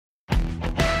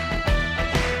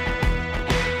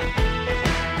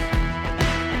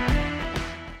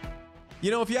You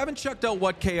know, if you haven't checked out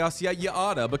What Chaos yet, you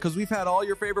oughta, because we've had all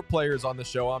your favorite players on the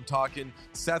show. I'm talking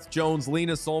Seth Jones,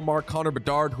 Lena Solmark, Connor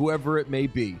Bedard, whoever it may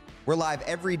be. We're live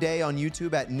every day on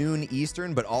YouTube at noon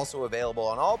Eastern, but also available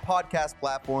on all podcast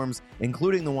platforms,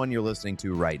 including the one you're listening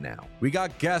to right now. We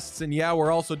got guests, and yeah,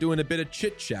 we're also doing a bit of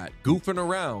chit-chat, goofing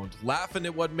around, laughing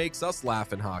at what makes us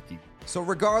laugh in hockey. So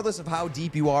regardless of how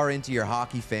deep you are into your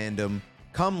hockey fandom,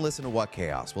 come listen to What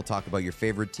Chaos. We'll talk about your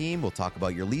favorite team, we'll talk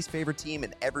about your least favorite team,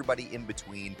 and everybody in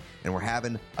between. And we're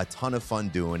having a ton of fun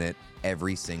doing it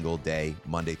every single day,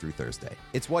 Monday through Thursday.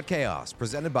 It's What Chaos,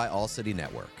 presented by All City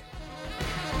Network.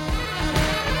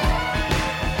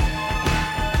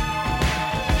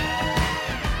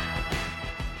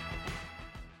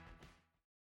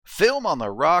 Film on the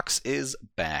Rocks is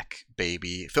back,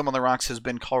 baby. Film on the Rocks has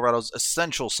been Colorado's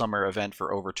essential summer event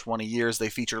for over 20 years. They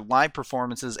feature live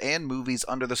performances and movies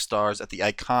under the stars at the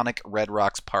iconic Red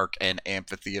Rocks Park and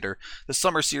Amphitheater. The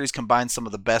summer series combines some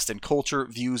of the best in culture,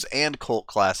 views, and cult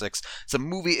classics. It's a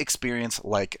movie experience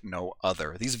like no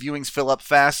other. These viewings fill up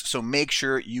fast, so make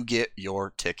sure you get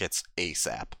your tickets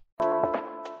ASAP.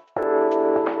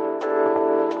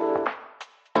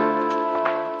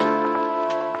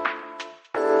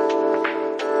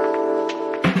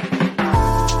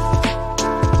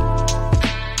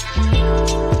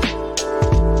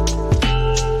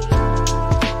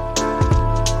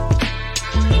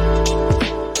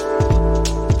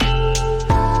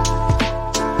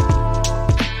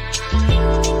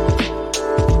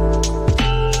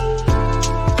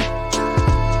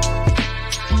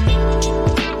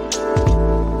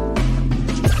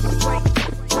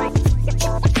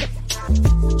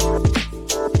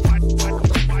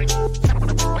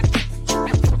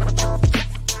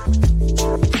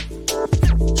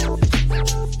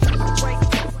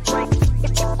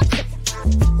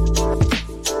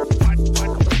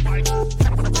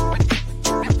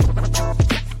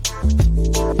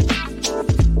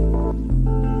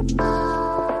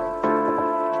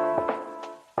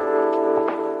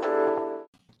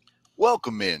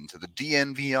 Welcome in to the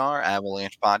DNVR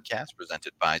Avalanche Podcast,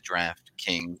 presented by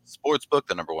DraftKings Sportsbook,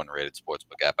 the #1 rated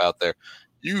sportsbook app out there.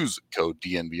 Use code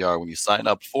DNVR when you sign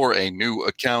up for a new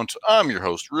account. I'm your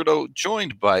host, Rudo,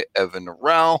 joined by Evan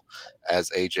Rawal, as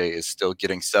AJ is still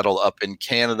getting settled up in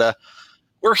Canada.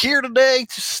 We're here today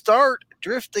to start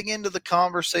drifting into the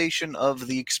conversation of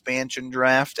the expansion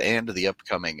draft and the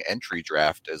upcoming entry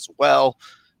draft as well.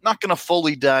 Not going to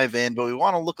fully dive in, but we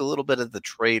want to look a little bit at the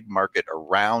trade market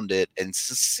around it and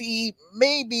see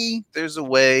maybe there's a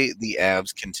way the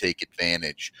Avs can take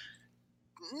advantage.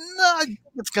 No,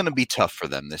 it's going to be tough for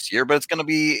them this year, but it's going to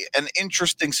be an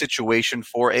interesting situation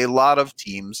for a lot of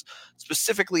teams,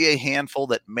 specifically a handful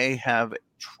that may have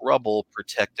trouble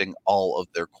protecting all of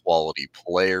their quality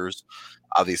players.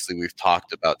 Obviously, we've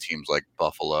talked about teams like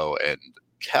Buffalo and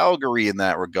Calgary in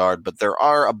that regard, but there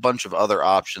are a bunch of other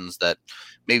options that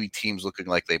maybe teams looking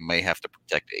like they may have to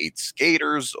protect 8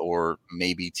 skaters, or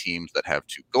maybe teams that have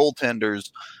 2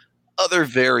 goaltenders, other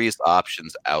various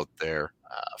options out there.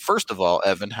 First of all,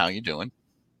 Evan, how you doing?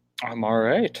 I'm all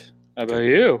right. How about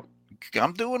you?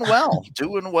 I'm doing well,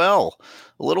 doing well.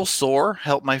 A little sore.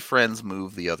 Helped my friends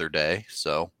move the other day,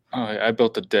 so. I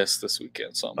built a disc this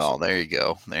weekend. There you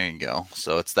go. There you go.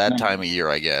 So it's that time of year,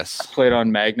 I guess. I played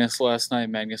on Magnus last night,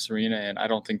 Magnus Arena, and I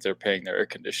don't think they're paying their air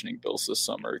conditioning bills this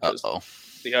summer because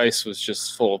the ice was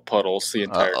just full of puddles the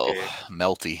entire game.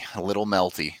 Melty. A little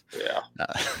melty. Yeah.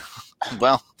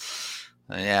 Well,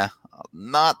 yeah.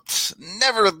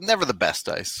 Never the best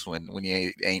ice when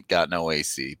you ain't got no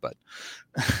AC, but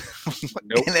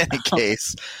nope. In any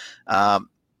case,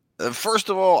 first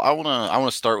of all, I want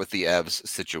to start with the Avs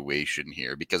situation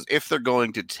here, because if they're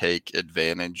going to take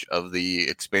advantage of the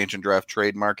expansion draft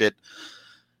trade market,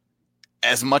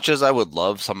 as much as I would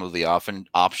love some of the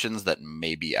options that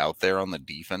may be out there on the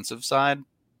defensive side,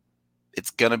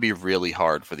 it's going to be really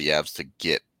hard for the Avs to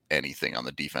get anything on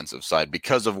the defensive side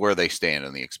because of where they stand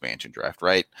in the expansion draft,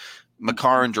 right?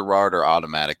 Makar and Girard are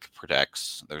automatic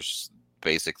protects. There's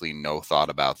basically no thought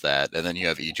about that. And then you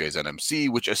have EJ's NMC,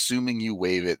 which, assuming you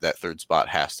waive it, that third spot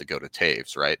has to go to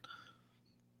Taves, right?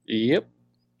 Yep.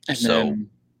 And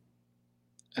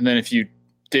then if you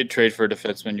did trade for a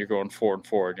defenseman, you're going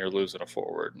 4-4 and you're losing a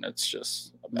forward, and it's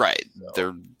just right.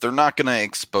 So. They're not going to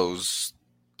expose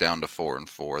down to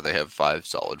 4-4. They have 5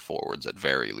 solid forwards at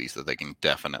very least that they can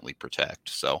definitely protect.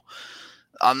 So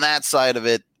on that side of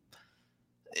it,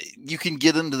 you can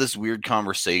get into this weird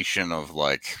conversation of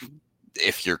like,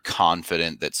 if you're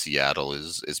confident that Seattle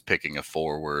is picking a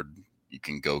forward, you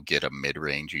can go get a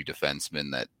mid-rangey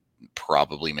defenseman that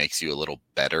probably makes you a little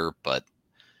better, but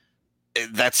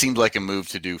that seemed like a move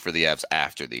to do for the Avs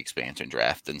after the expansion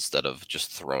draft instead of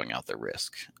just throwing out the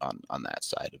risk on that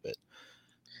side of it.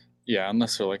 Yeah,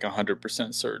 unless they're like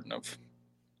 100% certain of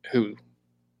who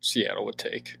Seattle would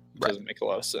take. It doesn't make a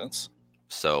lot of sense.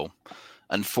 So,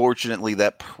 unfortunately,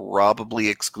 that probably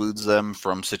excludes them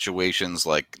from situations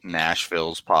like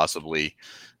Nashville's possibly,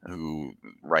 who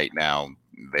right now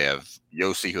they have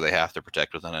Yossi, who they have to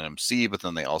protect with an NMC, but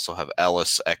then they also have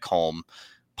Ellis, Ekholm,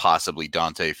 possibly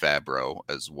Dante Fabro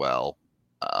as well.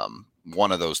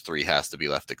 One of those three has to be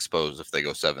left exposed if they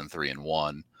go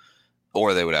 7-3-1,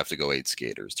 or they would have to go 8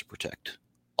 skaters to protect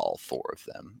all 4 of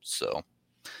them. So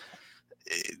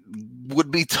it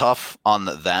would be tough on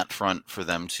that front for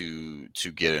them to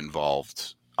get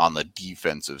involved on the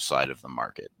defensive side of the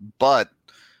market. But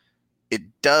it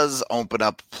does open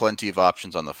up plenty of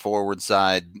options on the forward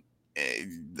side.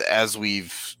 As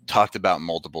we've talked about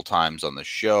multiple times on the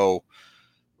show,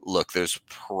 look, there's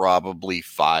probably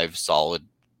 5 solid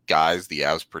guys the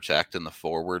Avs protect in the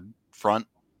forward front.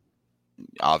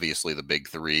 Obviously the big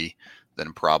 3,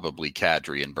 then probably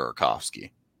Kadri and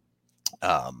Burakovsky.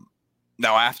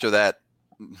 Now after that,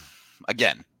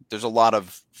 again, there's a lot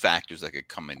of factors that could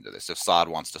come into this. If Saad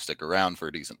wants to stick around for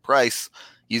a decent price,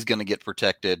 he's going to get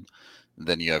protected.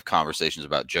 Then you have conversations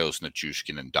about Jost,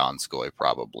 Nichushkin, and Donskoy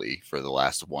probably for the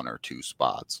last 1 or 2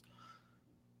 spots.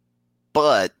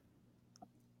 But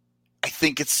I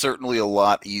think it's certainly a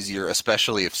lot easier,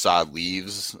 especially if Saad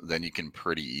leaves, then you can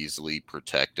pretty easily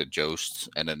protect a Jost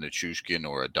and a Nichushkin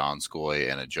or a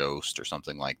Donskoy and a Jost or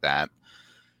something like that.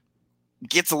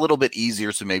 Gets a little bit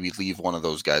easier to maybe leave one of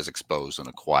those guys exposed and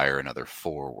acquire another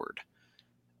forward.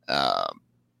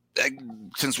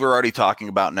 Since we're already talking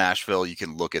about Nashville, you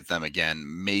can look at them again.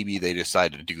 Maybe they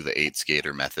decide to do the 8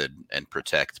 skater method and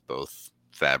protect both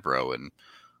Fabro and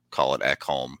call it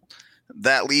Ekholm.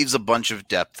 That leaves a bunch of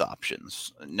depth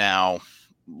options. Now,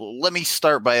 let me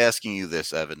start by asking you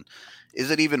this, Evan.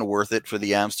 Is it even worth it for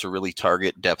the Avs to really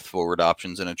target depth forward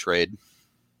options in a trade?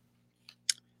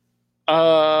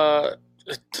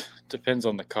 It depends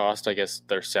on the cost, I guess,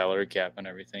 their salary cap and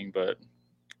everything, but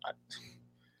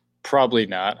probably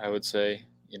not, I would say,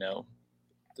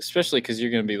 especially because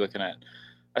you're going to be looking at,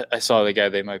 I saw the guy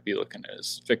they might be looking at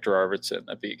is Victor Arvidsson.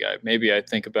 That'd be a guy maybe I'd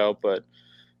think about, but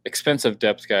expensive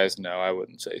depth guys, no, I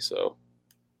wouldn't say so.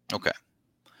 Okay.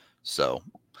 So,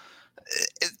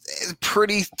 it's a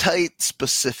pretty tight,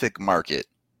 specific market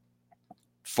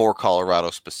for Colorado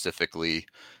specifically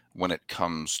when it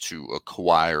comes to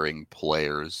acquiring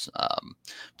players.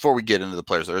 Before we get into the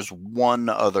players, there's one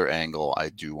other angle I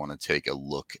do want to take a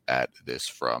look at this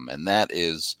from, and that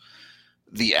is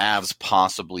the Avs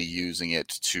possibly using it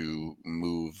to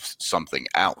move something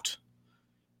out.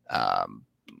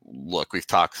 Look, we've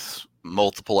talked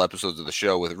multiple episodes of the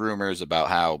show with rumors about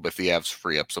how if the Avs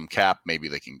free up some cap, maybe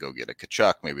they can go get a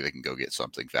Tkachuk, maybe they can go get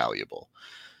something valuable.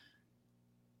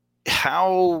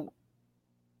 How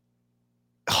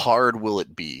hard will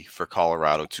it be for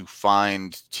Colorado to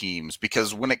find teams?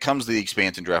 Because when it comes to the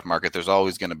expansion draft market, there's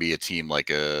always going to be a team like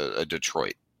a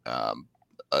Detroit,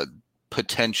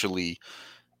 potentially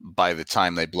by the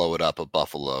time they blow it up, a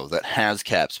Buffalo that has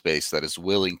cap space that is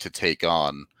willing to take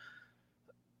on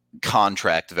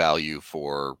contract value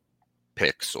for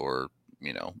picks or,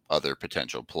 other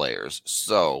potential players.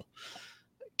 So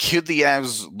could the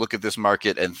Avs look at this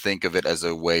market and think of it as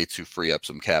a way to free up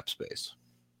some cap space?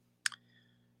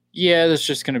 Yeah, there's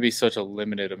just going to be such a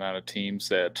limited amount of teams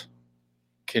that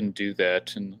can do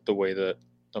that in the way that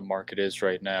the market is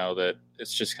right now that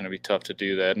it's just going to be tough to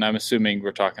do that. And I'm assuming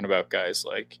we're talking about guys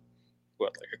like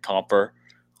a Comper.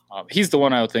 He's the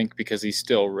one I would think, because he's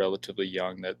still relatively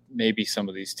young, that maybe some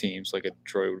of these teams like a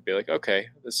Detroit would be like, okay,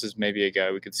 this is maybe a guy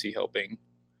we could see helping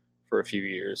for a few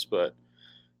years. But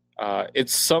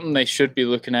it's something they should be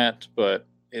looking at, but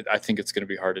I think it's going to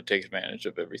be hard to take advantage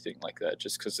of everything like that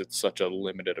just because it's such a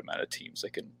limited amount of teams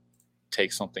that can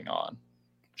take something on.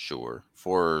 Sure.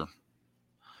 For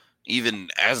even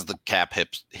as the cap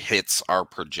hits are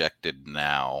projected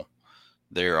now,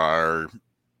 there are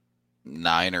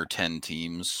 9 or 10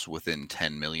 teams within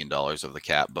 $10 million of the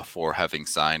cap before having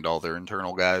signed all their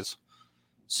internal guys.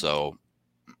 So,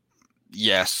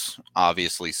 yes,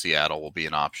 obviously Seattle will be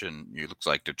an option. It looks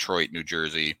like Detroit, New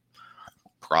Jersey,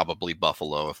 probably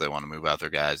Buffalo if they want to move out their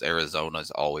guys. Arizona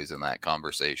is always in that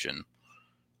conversation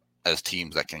as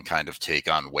teams that can kind of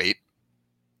take on weight.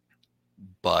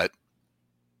 But,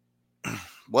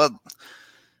 well,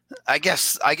 I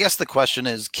guess the question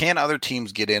is, can other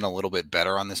teams get in a little bit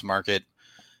better on this market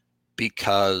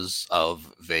because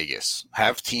of Vegas?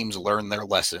 Have teams learned their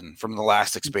lesson from the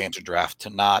last expansion draft to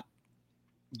not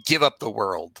give up the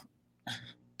world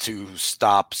to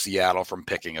stop Seattle from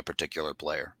picking a particular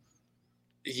player?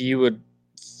 You would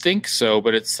think so,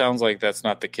 but it sounds like that's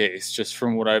not the case. Just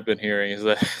from what I've been hearing is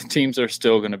that teams are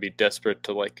still going to be desperate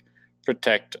to like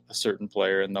protect a certain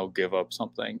player, and they'll give up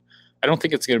something. I don't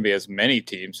think it's going to be as many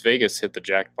teams. Vegas hit the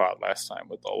jackpot last time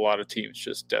with a lot of teams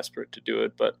just desperate to do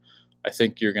it, but I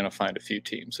think you're going to find a few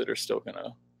teams that are still going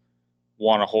to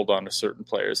want to hold on to certain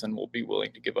players and will be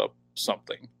willing to give up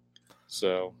something.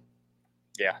 So,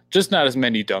 yeah, just not as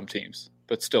many dumb teams,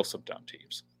 but still some dumb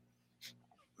teams.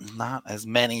 Not as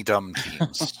many dumb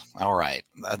teams. All right.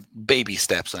 Baby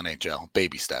steps, NHL.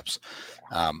 Baby steps.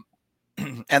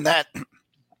 And that,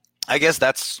 I guess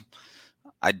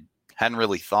I hadn't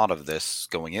really thought of this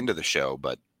going into the show,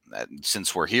 but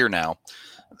since we're here now,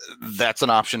 that's an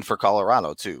option for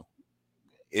Colorado too.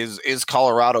 Is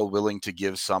Colorado willing to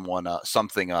give someone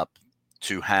something up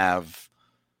to have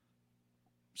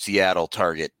Seattle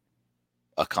target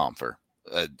a Comfer,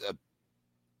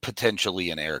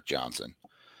 potentially an Eric Johnson?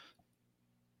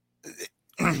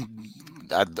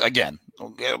 Again,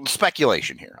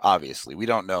 speculation here. Obviously, we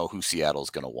don't know who Seattle's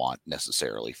going to want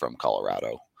necessarily from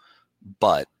Colorado,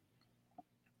 but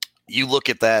you look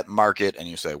at that market and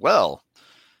you say, well,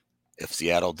 if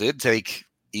Seattle did take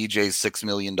EJ's $6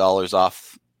 million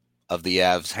off of the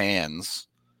Avs' hands,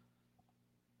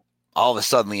 all of a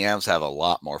sudden the Avs have a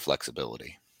lot more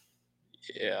flexibility.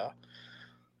 Yeah,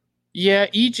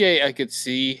 EJ I could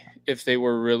see if they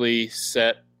were really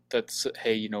set. That's,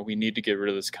 hey, we need to get rid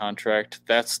of this contract.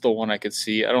 That's the one I could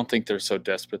see. I don't think they're so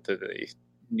desperate that they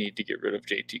need to get rid of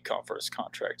JT Compher's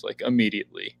contract like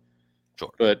immediately.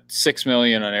 Sure. But $6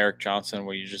 million on Eric Johnson,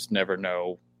 where you just never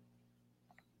know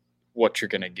what you're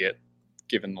going to get,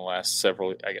 given the last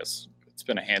several, I guess it's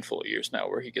been a handful of years now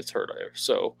where he gets hurt.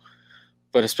 So,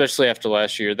 but especially after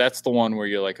last year, that's the one where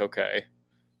you're like, okay,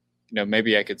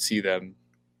 maybe I could see them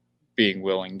being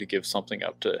willing to give something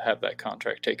up to have that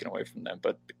contract taken away from them.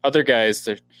 But other guys,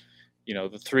 they're, the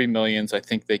 $3 million, I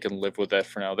think they can live with that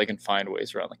for now. They can find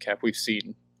ways around the cap. We've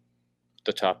seen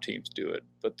the top teams do it,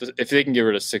 but if they can get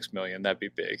rid of $6 million, that'd be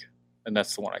big. And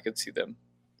that's the one I could see them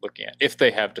looking at if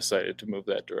they have decided to move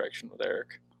that direction with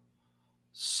Eric.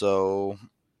 So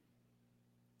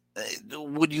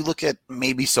would you look at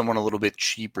maybe someone a little bit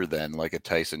cheaper then, like a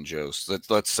Tyson Jost?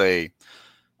 Let's say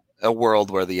a world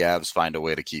where the Avs find a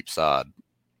way to keep Saad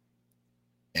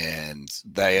and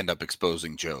they end up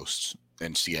exposing Jost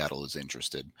and Seattle is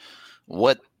interested.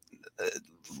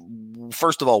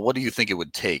 First of all, what do you think it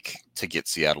would take to get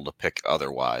Seattle to pick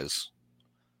otherwise?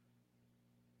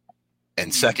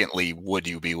 And secondly, would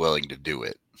you be willing to do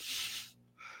it?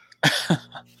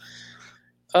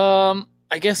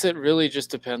 I guess it really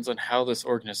just depends on how this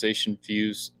organization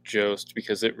views Jost,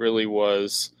 because it really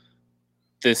was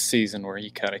this season where he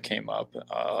kind of came up.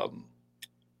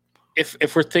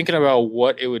 If we're thinking about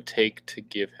what it would take to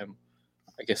give him,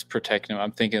 I guess, protect him,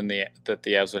 I'm thinking that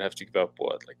the Avs would have to give up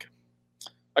like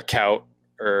a Kaut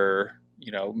or,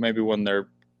 maybe one of their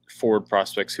forward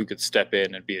prospects who could step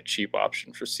in and be a cheap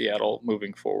option for Seattle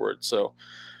moving forward. So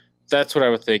that's what I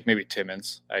would think. Maybe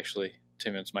Timmins, actually.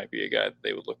 Timmins might be a guy that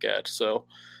they would look at. So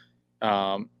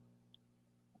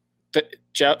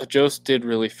Jost did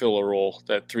really fill a role,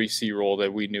 that 3C role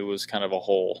that we knew was kind of a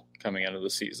hole coming out of the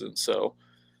season. So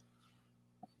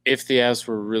if the Avs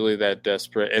were really that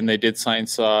desperate, and they did sign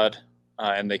Saad,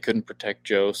 and they couldn't protect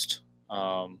Jost,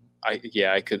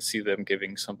 I could see them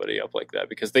giving somebody up like that,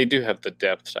 because they do have the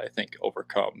depth to, I think,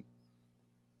 overcome,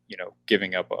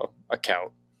 giving up a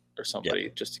Kaut or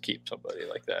somebody just to keep somebody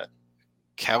like that.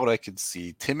 Kaut I could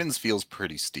see. Timmins feels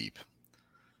pretty steep.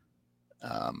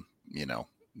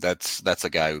 That's a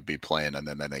guy who'd be playing in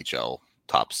an NHL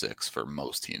top 6 for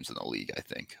most teams in the league, I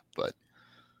think. But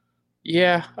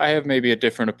yeah, I have maybe a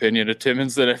different opinion of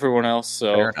Timmins than everyone else,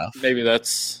 so maybe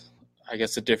that's, I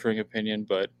guess, a differing opinion.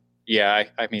 But yeah,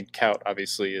 I mean, Kaut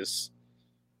obviously it's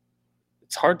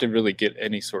hard to really get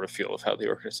any sort of feel of how the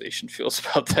organization feels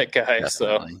about that guy.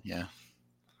 Definitely, so yeah.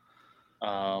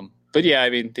 But yeah, I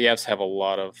mean, the Avs have a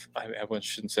lot of, I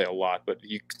shouldn't say a lot, but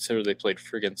you consider they played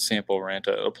friggin' Sampo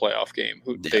Ranta at a playoff game.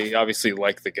 They obviously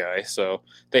like the guy, so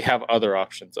they have other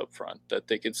options up front that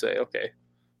they could say, okay,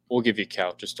 we'll give you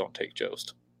Kaut, just don't take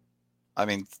Jost. I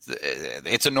mean,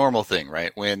 it's a normal thing,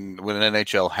 right? When an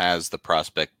NHL has the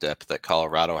prospect depth that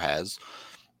Colorado has,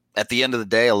 at the end of the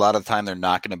day, a lot of the time they're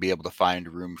not going to be able to find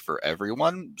room for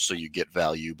everyone, so you get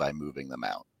value by moving them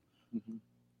out. Mm-hmm.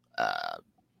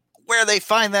 Where they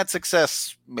find that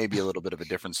success, maybe a little bit of a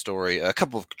different story. A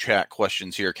couple of chat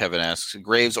questions here. Kevin asks,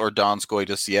 Graves or Donskoy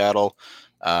to Seattle?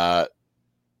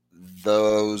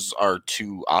 Those are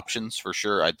two options for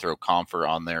sure. I'd throw Compher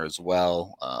on there as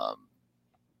well.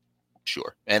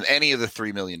 Sure. And any of the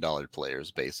 $3 million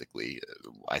players, basically,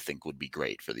 I think would be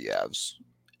great for the Avs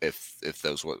if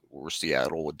those were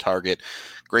Seattle would target.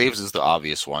 Graves is the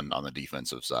obvious one on the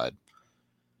defensive side.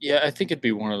 Yeah, I think it'd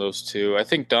be one of those two. I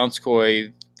think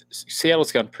Donskoy,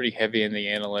 Seattle's gotten pretty heavy in the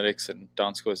analytics, and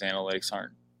Donskoy's analytics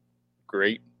aren't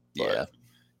great. Yeah.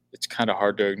 It's kind of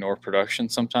hard to ignore production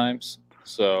sometimes.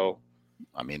 So,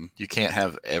 I mean, you can't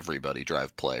have everybody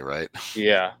drive play, right?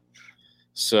 Yeah.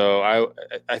 So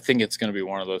I think it's going to be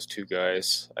one of those two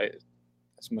guys.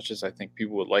 As much as I think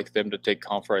people would like them to take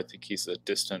Comfort, I think he's a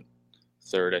distant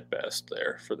third at best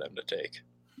there for them to take.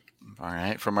 All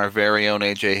right. From our very own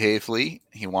AJ Hafley,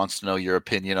 he wants to know your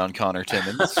opinion on Connor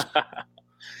Timmins.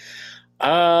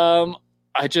 I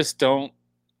just don't.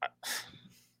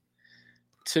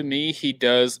 To me,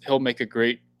 he'll make a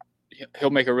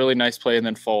really nice play and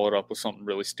then follow it up with something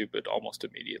really stupid almost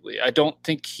immediately. I don't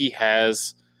think he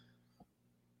has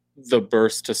the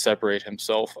burst to separate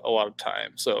himself a lot of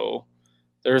times. So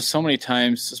there's so many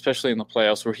times, especially in the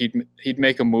playoffs, where he'd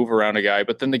make a move around a guy,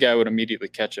 but then the guy would immediately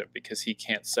catch him because he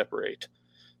can't separate.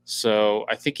 So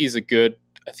I think I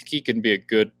think he can be a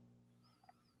good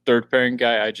third pairing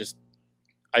guy.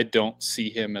 I don't see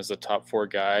him as a top 4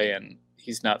 guy, and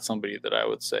he's not somebody that I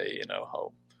would say,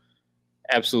 how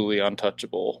absolutely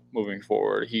untouchable moving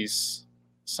forward. He's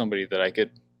somebody that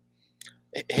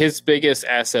his biggest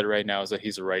asset right now is that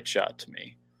he's a right shot to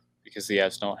me, because the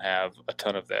Avs don't have a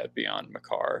ton of that beyond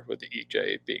Makar, with the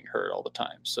EJ being hurt all the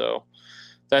time. So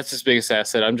that's his biggest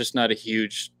asset. I'm just not a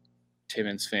huge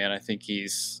Timmins fan. I think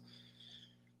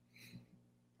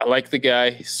I like the guy.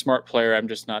 He's a smart player. I'm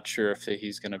just not sure if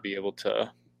he's going to be able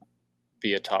to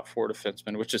be a top 4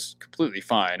 defenseman, which is completely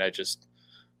fine. I just,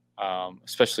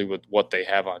 especially with what they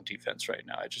have on defense right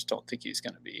now, I just don't think he's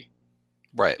going to be.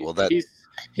 Right. Well,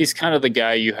 he's kind of the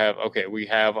guy you have. Okay, we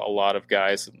have a lot of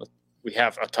guys, and we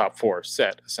have a top 4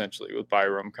 set essentially with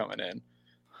Byram coming in.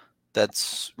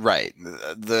 That's right.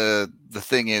 The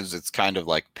thing is, it's kind of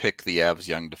like pick the Avs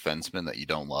young defenseman that you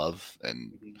don't love,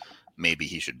 and maybe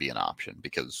he should be an option,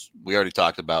 because we already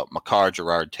talked about Makar,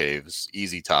 Gerard, Taves,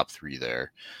 easy top 3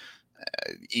 there.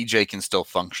 EJ can still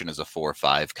function as a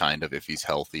 4-5 kind of if he's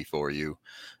healthy for you.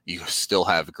 You still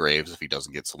have Graves if he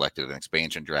doesn't get selected in an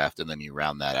expansion draft, and then you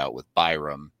round that out with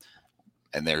Byram,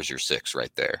 and there's your 6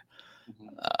 right there.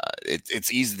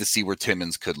 It's easy to see where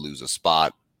Timmins could lose a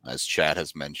spot, as Chad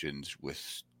has mentioned,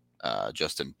 with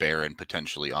Justin Barron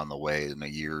potentially on the way in a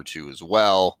year or two as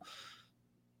well.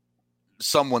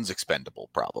 Someone's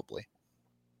expendable, probably.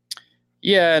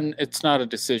 Yeah, and it's not a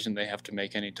decision they have to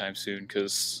make anytime soon,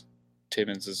 because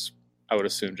Timmins is, I would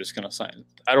assume, just going to sign.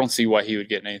 I don't see why he would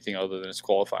get anything other than his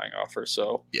qualifying offer.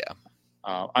 So yeah,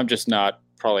 I'm just not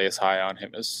probably as high on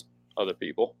him as other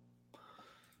people.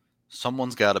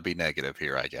 Someone's got to be negative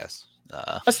here, I guess.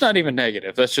 That's not even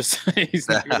negative. That's just he's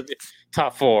not going to be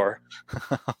top 4.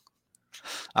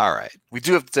 All right. We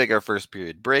do have to take our first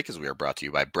period break, as we are brought to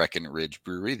you by Breckenridge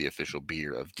Brewery, the official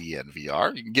beer of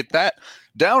DNVR. You can get that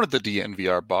down at the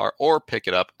DNVR bar or pick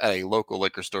it up at a local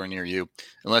liquor store near you,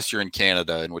 unless you're in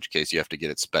Canada, in which case you have to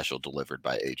get it special delivered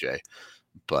by AJ.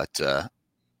 But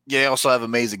yeah, you also have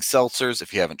amazing seltzers.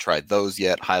 If you haven't tried those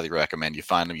yet, highly recommend you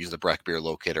find them. Use the Breck Beer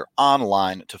Locator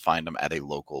online to find them at a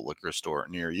local liquor store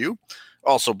near you.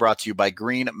 Also brought to you by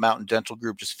Green Mountain Dental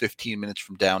Group, just 15 minutes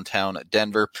from downtown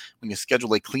Denver. When you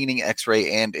schedule a cleaning,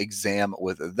 x-ray, and exam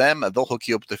with them, they'll hook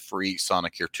you up with a free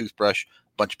Sonicare toothbrush.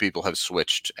 A bunch of people have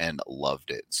switched and loved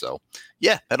it. So,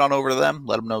 yeah, head on over to them.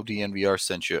 Let them know DNVR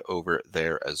sent you over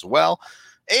there as well.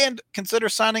 And consider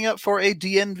signing up for a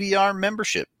DNVR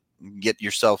membership. Get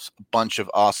yourself a bunch of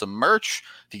awesome merch.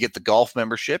 If you get the golf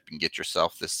membership, you can get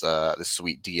yourself this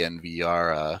sweet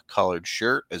DNVR colored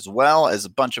shirt, as well as a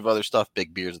bunch of other stuff.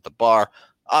 Big beers at the bar,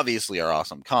 obviously our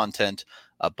awesome content,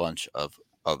 a bunch of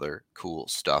other cool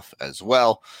stuff as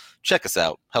well. Check us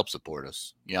out. Help support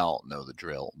us. Y'all know the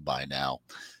drill by now.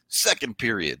 Second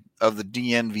period of the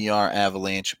DNVR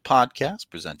Avalanche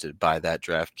podcast, presented by that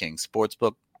DraftKings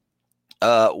Sportsbook.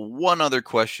 One other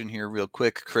question here real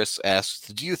quick. Chris asks,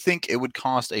 do you think it would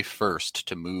cost a first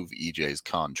to move EJ's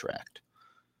contract?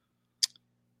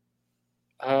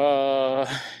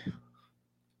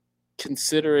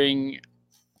 Considering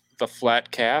the flat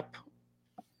cap,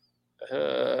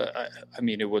 I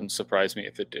mean, it wouldn't surprise me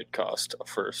if it did cost a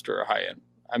first or a high end.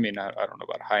 I mean, I don't know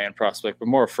about a high end prospect, but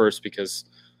more a first, because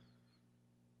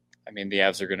I mean, the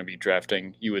Avs are going to be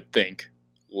drafting, you would think,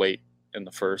 late in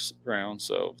the first round,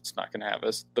 so it's not going to have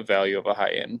the value of a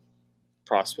high-end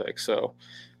prospect. So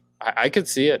I could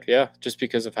see it, yeah, just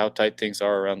because of how tight things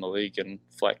are around the league and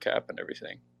flat cap and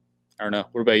everything. I don't know.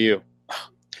 What about you?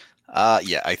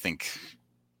 Yeah, I think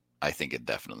I think it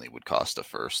definitely would cost a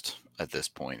first at this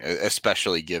point,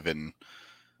 especially given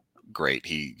great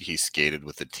he skated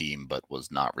with the team but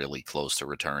was not really close to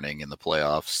returning in the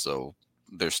playoffs. So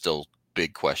there's still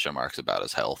big question marks about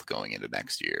his health going into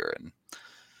next year.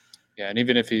 And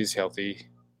even if he's healthy,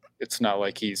 it's not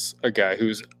like he's a guy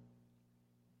who's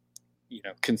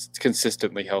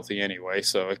consistently healthy anyway.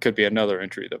 So it could be another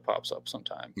injury that pops up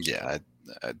sometime. Yeah,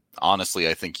 honestly,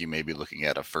 I think you may be looking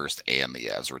at a first and the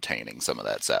Avs retaining some of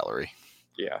that salary.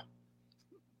 Yeah.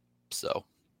 So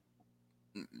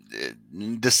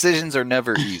decisions are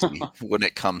never easy when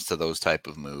it comes to those type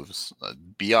of moves.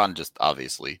 Beyond just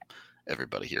obviously,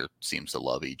 everybody here seems to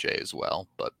love EJ as well,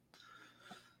 but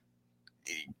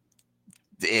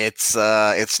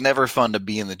it's never fun to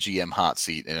be in the GM hot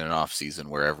seat in an off season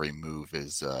where every move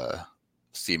is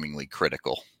seemingly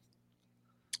critical.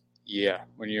 Yeah,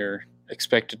 when you're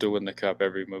expected to win the cup,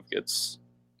 every move is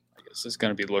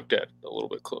going to be looked at a little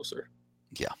bit closer.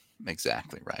 Yeah,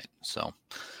 exactly right. So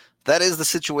that is the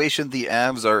situation the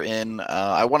Avs are in.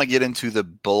 I want to get into the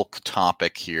bulk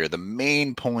topic here. The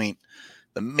main point,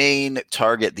 the main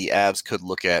target the Avs could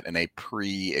look at in a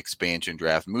pre-expansion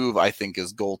draft move, I think,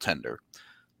 is goaltender.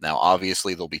 Now,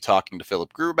 obviously, they'll be talking to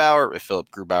Philip Grubauer. If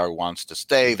Philip Grubauer wants to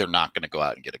stay, they're not going to go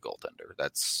out and get a goaltender.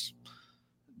 That's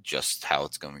just how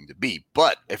it's going to be.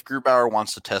 But if Grubauer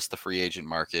wants to test the free agent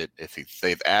market, if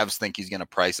the Avs think he's going to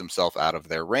price himself out of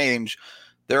their range,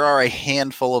 there are a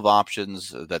handful of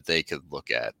options that they could look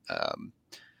at.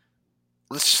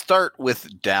 Let's start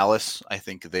with Dallas. I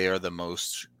think they are the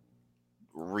most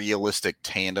realistic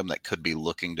tandem that could be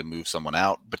looking to move someone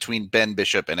out between Ben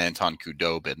Bishop and Anton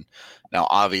Khudobin. Now,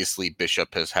 obviously,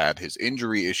 Bishop has had his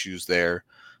injury issues there,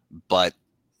 but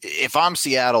if I'm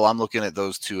Seattle, I'm looking at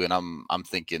those two and I'm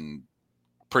thinking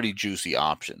pretty juicy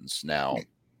options. Now,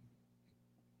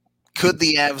 could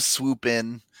the Avs swoop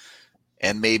in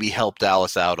and maybe help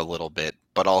Dallas out a little bit,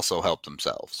 but also help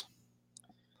themselves?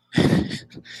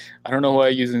 I don't know why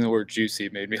using the word juicy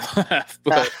made me laugh,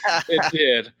 but it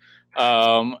did.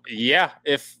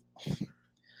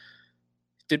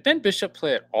 Did Ben Bishop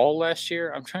play at all last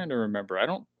year? I'm trying to remember. I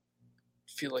don't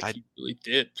feel like he really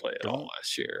did play at all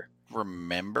last year.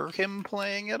 Remember him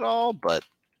playing at all, but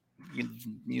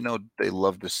you know they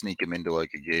love to sneak him into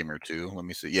like a game or two. Let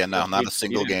me see. Yeah, no, not a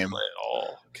single game at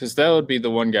all. Because that would be the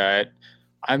one guy.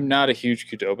 I'm not a huge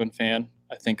Khudobin fan.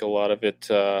 I think a lot of it.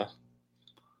 I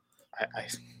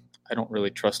don't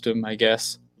really trust him, I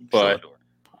guess. But sure.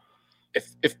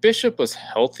 If Bishop was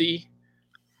healthy,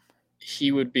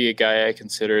 he would be a guy I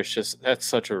consider. It's just that's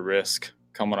such a risk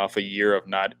coming off a year of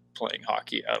not playing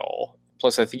hockey at all.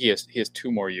 Plus, I think he has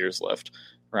 2 more years left,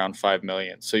 around $5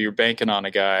 million. So you're banking on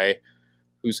a guy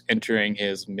who's entering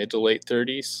his mid to late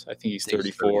 30s. I think he's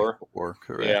 34.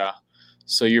 Correct. Yeah.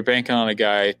 So you're banking on a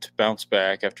guy to bounce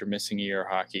back after missing a year of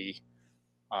hockey.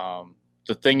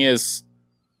 The thing is,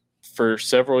 for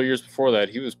several years before that,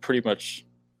 he was pretty much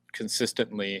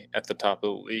consistently at the top of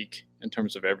the league in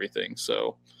terms of everything.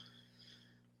 So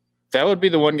that would be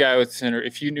the one guy I would consider.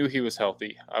 If you knew he was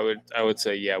healthy, I would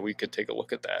say, yeah, we could take a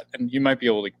look at that. And you might be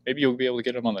able to, maybe you'll be able to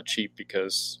get him on the cheap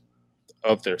because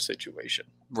of their situation.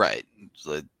 Right.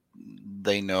 So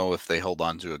they know if they hold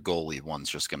on to a goalie, one's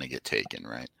just going to get taken,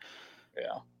 right?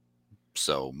 Yeah.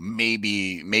 So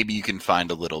maybe you can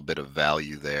find a little bit of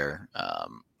value there.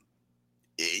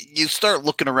 You start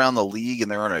looking around the league,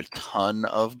 and there aren't a ton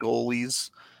of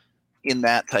goalies in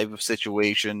that type of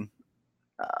situation.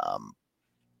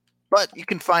 But you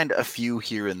can find a few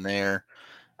here and there.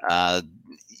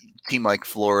 Team like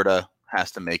Florida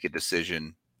has to make a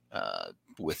decision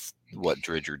with what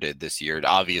Dridger did this year.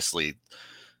 Obviously,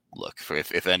 look,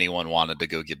 if anyone wanted to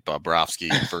go get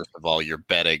Bobrovsky, first of all, you're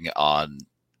betting on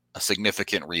a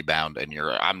significant rebound, and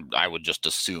I would just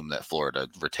assume that Florida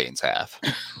retains half.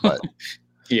 But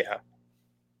yeah,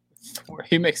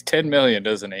 he makes $10 million,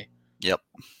 doesn't he? Yep.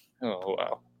 Oh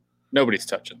wow, nobody's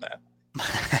touching that.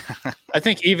 I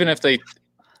think even if they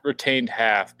retained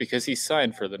half, because he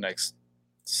signed for the next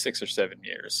 6 or 7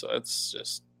 years, so it's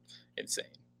just insane.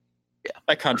 Yeah,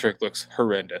 that contract looks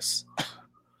horrendous.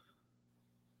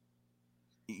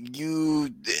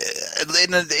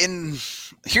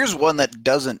 Here's one that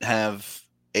doesn't have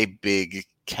a big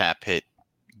cap hit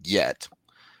yet,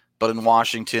 but in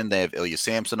Washington they have Ilya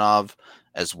Samsonov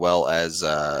as well as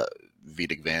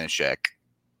Vitek Vanacek.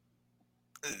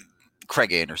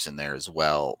 Craig Anderson there as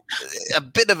well. A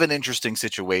bit of an interesting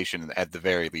situation at the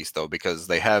very least, though, because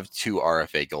they have 2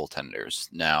 RFA goaltenders.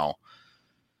 Now,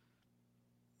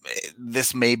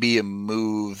 this may be a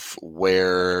move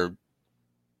where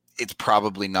it's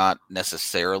probably not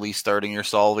necessarily starting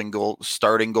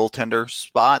goaltender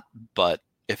spot, but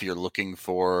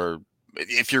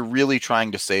if you're really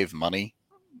trying to save money,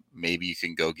 maybe you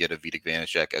can go get a Vitek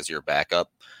Vanacek as your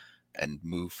backup and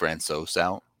move Francouz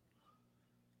out.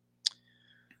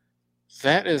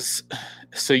 That is,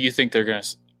 so you think they're going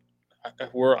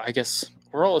to, I guess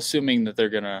we're all assuming that they're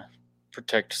going to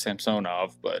protect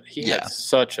Samsonov, but he had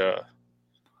such a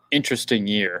interesting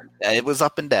year. It was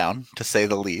up and down, to say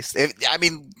the least.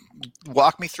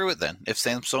 Walk me through it then. If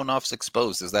Samsonov's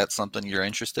exposed, is that something you're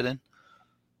interested in?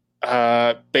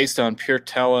 Based on pure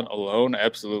talent alone,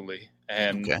 absolutely.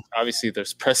 And obviously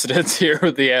there's precedence here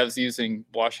with the Avs using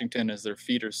Washington as their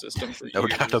feeder system for no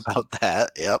years. doubt about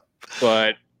that. Yep.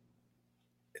 But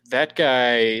that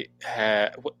guy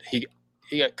he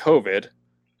got COVID,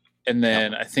 and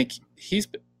then I think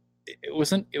it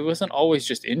wasn't always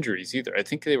just injuries either. I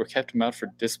think they were kept him out for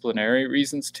disciplinary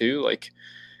reasons too. Like,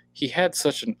 he had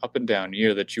such an up and down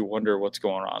year that you wonder what's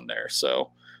going on there.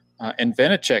 So, and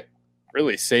Vanacek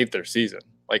really saved their season.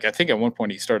 Like, I think at one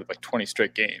point he started like 20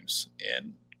 straight games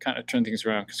and kind of turned things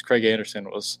around, because Craig Anderson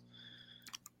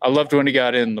I loved when he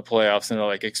got in the playoffs and they're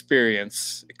like,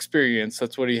 experience,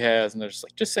 that's what he has. And they're just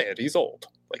like, just say it. He's old.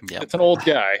 Like, it's an old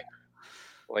guy.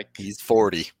 Like, he's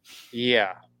 40.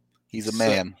 Yeah. He's a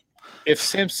man. If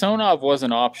Samsonov was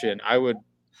an option, I would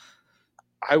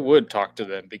talk to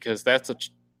them, because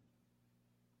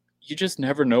you just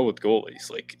never know with goalies.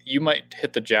 Like, you might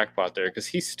hit the jackpot there, because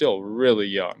he's still really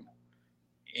young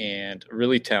and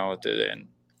really talented, and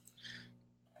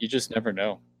you just never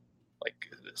know. Like,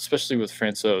 especially with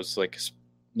Francouz, like,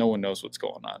 no one knows what's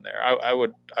going on there. I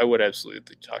would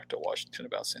absolutely talk to Washington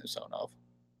about Samsonov.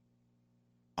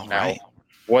 All now, right.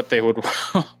 what they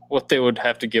would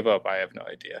have to give up, I have no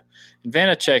idea. And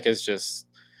Vanacek is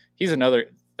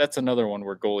that's another one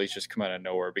where goalies just come out of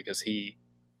nowhere, because he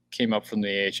came up from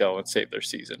the AHL and saved their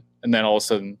season, and then all of a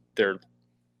sudden their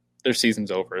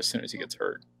season's over as soon as he gets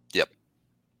hurt. Yep.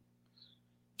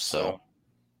 So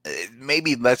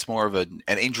maybe that's more of an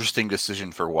interesting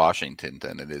decision for Washington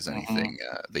than it is anything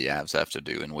the Avs have to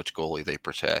do, and which goalie they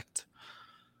protect.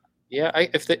 Yeah,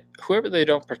 whoever they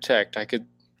don't protect, I could.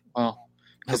 Well,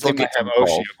 because they They'll might have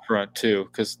Oshie up front too.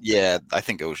 I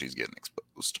think Oshie's getting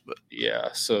exposed, but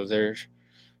so they're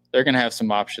going to have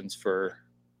some options for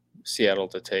Seattle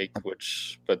to take,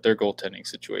 but their goaltending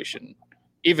situation,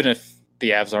 even if the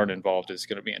Avs aren't involved, is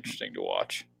going to be interesting to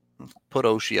watch. Put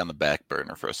Oshie on the back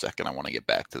burner for a second. I want to get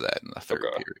back to that in the third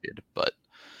period, but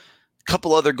a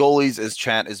couple other goalies, as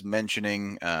chat is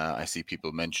mentioning. I see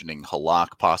people mentioning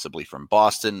Halak possibly from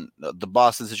Boston. The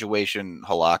Boston situation,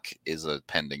 Halak is a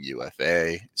pending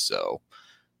UFA, so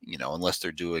unless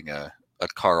they're doing a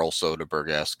Carl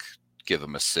Soderberg-esque give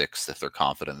him a sixth if they're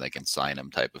confident they can sign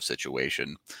him type of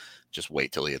situation, just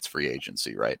wait till he hits free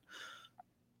agency, right?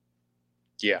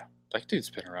 Yeah, that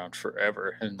dude's been around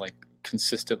forever and like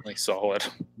consistently solid.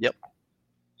 Yep.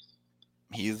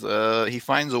 He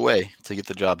finds a way to get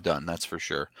the job done, that's for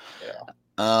sure. Yeah.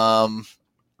 A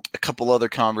couple other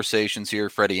conversations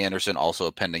here. Freddie Anderson, also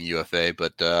a pending UFA,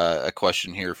 but a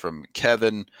question here from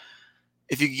Kevin.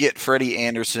 If you could get Freddie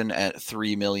Anderson at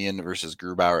 $3 million versus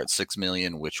Grubauer at $6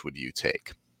 million, which would you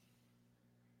take?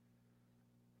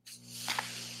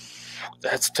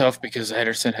 That's tough, because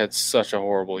Anderson had such a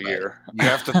horrible year. You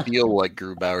have to feel like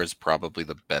Grubauer is probably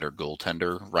the better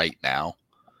goaltender right now.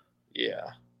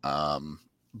 Yeah.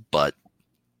 But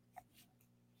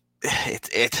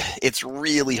it's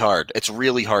really hard. It's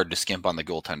really hard to skimp on the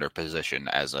goaltender position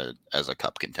as a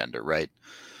cup contender, right?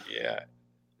 Yeah.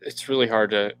 It's really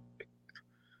hard to.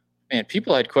 Man,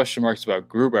 people had question marks about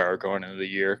Grubauer going into the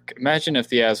year. Imagine if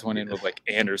the Avs went in with like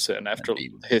Anderson after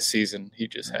his season he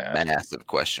just had. Massive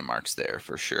question marks there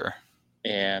for sure.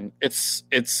 And it's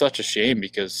such a shame,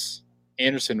 because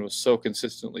Anderson was so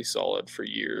consistently solid for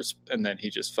years, and then he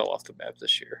just fell off the map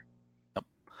this year. Yep.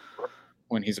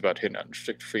 When he's about to hit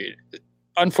unrestricted free.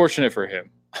 Unfortunate for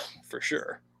him, for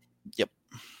sure. Yep.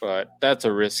 But that's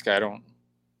a risk I don't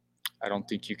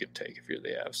think you could take if you're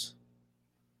the Avs.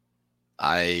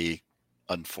 I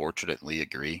unfortunately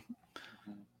agree.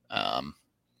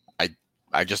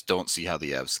 I just don't see how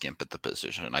the Avs skimp at the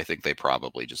position, and I think they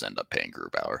probably just end up paying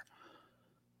Grubauer.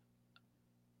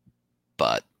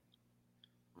 But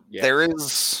there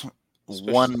is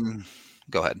one.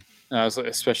 Go ahead.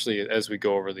 Especially as we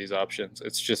go over these options,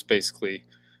 it's just basically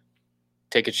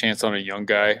take a chance on a young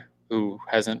guy who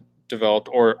hasn't developed,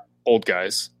 or old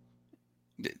guys.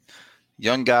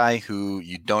 Young guy who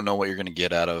you don't know what you're going to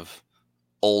get out of.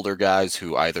 Older guys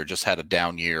who either just had a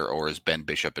down year or is Ben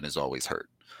Bishop and is always hurt.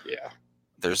 Yeah.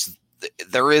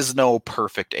 There is no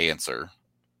perfect answer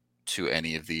to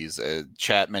any of these.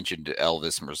 Chat mentioned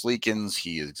Elvis Merzlikins.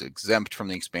 He is exempt from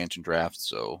the expansion draft,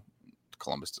 so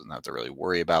Columbus doesn't have to really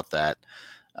worry about that.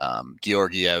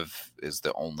 Georgiev is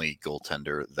the only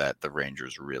goaltender that the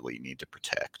Rangers really need to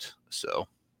protect. So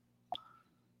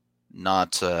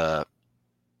not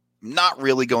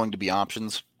really going to be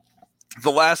options.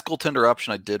 The last goaltender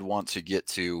option I did want to get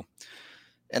to,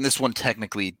 and this one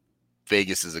technically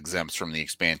Vegas is exempt from the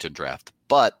expansion draft,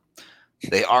 but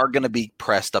they are going to be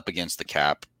pressed up against the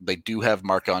cap. They do have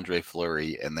Marc-Andre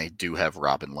Fleury, and they do have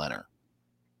Robin Lehner.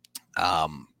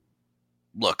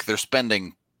 Look, they're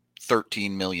spending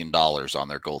 $13 million on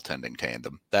their goaltending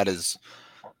tandem. That is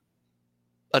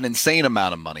an insane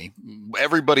amount of money.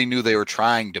 Everybody knew they were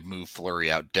trying to move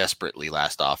Fleury out desperately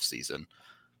last offseason.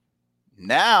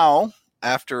 Now,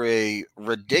 after a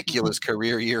ridiculous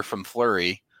career year from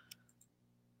Fleury,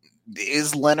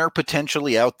 is Lehner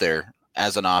potentially out there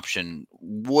as an option?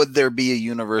 Would there be a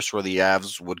universe where the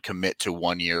Avs would commit to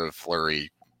 1 year of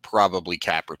Fleury, probably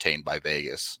cap retained by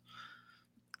Vegas?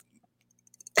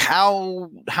 How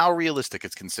realistic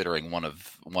is considering one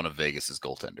of Vegas's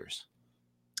goaltenders?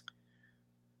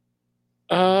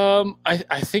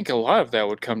 I think a lot of that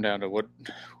would come down to would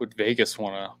Vegas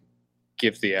want to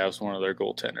give the Avs one of their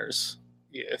goaltenders.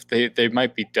 If they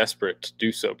might be desperate to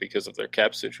do so because of their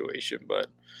cap situation, but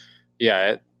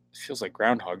yeah, it feels like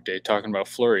Groundhog Day talking about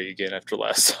Fleury again after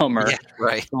last summer. Yeah,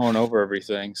 right. Going over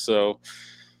everything. So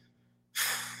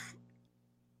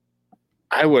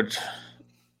I would,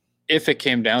 if it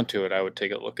came down to it, I would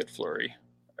take a look at Fleury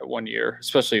at 1 year,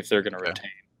 especially if they're going to retain.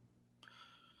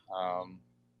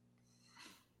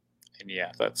 And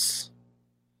yeah, that's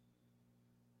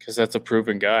because that's a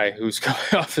proven guy who's coming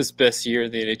off his best year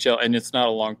in the NHL, and it's not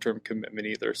a long-term commitment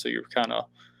either. So you're kind of,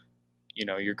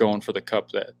 you're going for the cup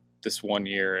this 1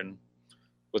 year and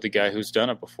with a guy who's done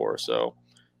it before. So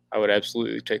I would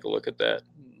absolutely take a look at that.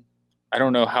 I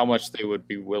don't know how much they would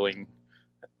be willing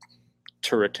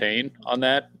to retain on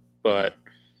that, but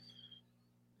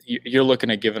you're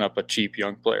looking at giving up a cheap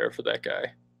young player for that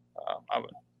guy.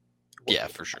 Yeah,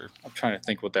 for sure. I'm trying to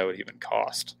think what that would even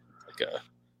cost.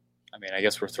 I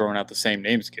guess we're throwing out the same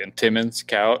names again. Timmins,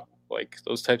 Kaut, like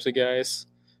those types of guys.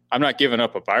 I'm not giving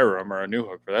up a Byram or a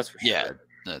Newhook, that's for sure.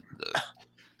 Yeah.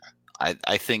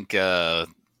 I think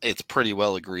it's pretty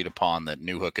well agreed upon that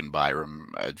Newhook and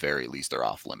Byram, at very least, are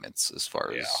off limits as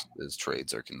far as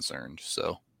trades are concerned.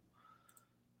 So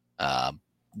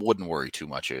wouldn't worry too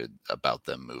much about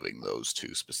them moving those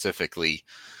two specifically.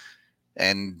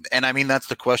 And I mean, that's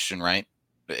the question, right?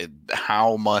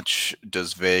 How much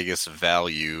does Vegas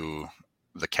value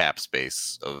the cap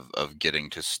space of getting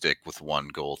to stick with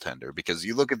one goaltender? Because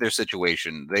you look at their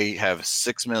situation, they have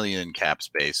 $6 million in cap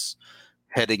space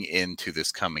heading into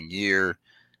this coming year.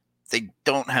 They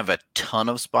don't have a ton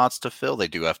of spots to fill. They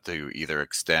do have to either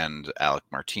extend Alec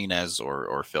Martinez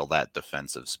or fill that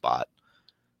defensive spot.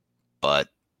 But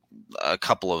a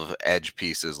couple of edge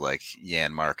pieces like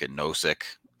Janmark and Nosek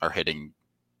are hitting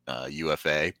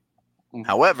UFA. Mm-hmm.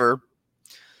 However,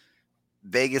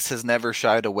 Vegas has never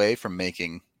shied away from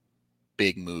making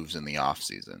big moves in the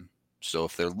offseason. So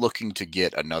if they're looking to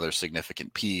get another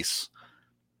significant piece,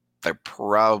 they're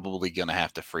probably going to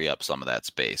have to free up some of that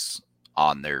space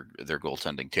on their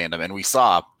goaltending tandem. And we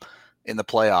saw in the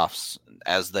playoffs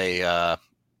as they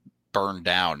burned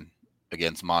down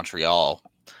against Montreal,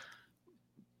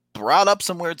 brought up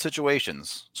some weird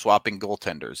situations, swapping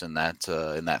goaltenders in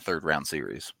that third round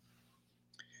series.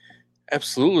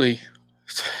 Absolutely.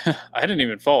 I didn't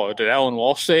even follow. Did Alan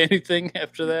Walsh say anything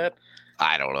after that?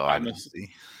 I don't know. I didn't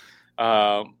see.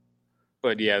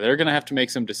 But yeah, they're going to have to make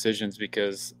some decisions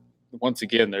because once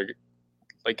again, they're,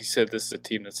 like you said, this is a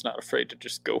team that's not afraid to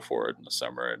just go for it in the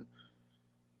summer. And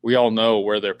we all know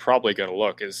where they're probably going to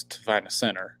look is to find a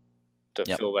center to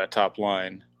fill that top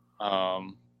line.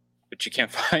 But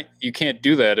you can't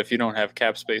do that if you don't have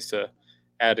cap space to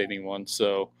add anyone.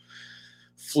 So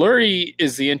Fleury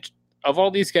is of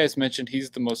all these guys mentioned, he's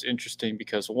the most interesting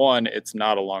because one, it's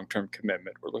not a long-term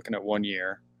commitment. We're looking at 1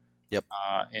 year. Yep.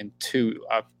 And two,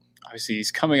 obviously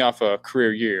he's coming off a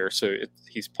career year, so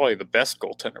he's probably the best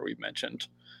goaltender we've mentioned.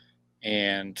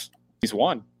 And he's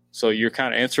won. So you're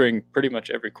kind of answering pretty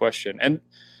much every question. And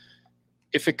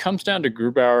if it comes down to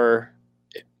Grubauer,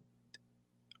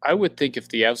 I would think if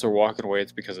the Avs are walking away,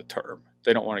 it's because of term.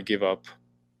 They don't want to give up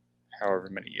however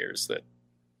many years that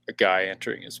a guy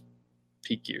entering his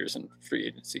peak years in free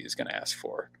agency is going to ask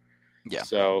for. Yeah.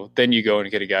 So then you go and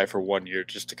get a guy for 1 year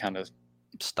just to kind of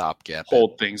stopgap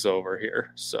hold things over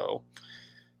here. So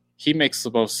he makes the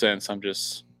most sense.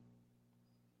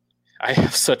 I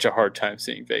have such a hard time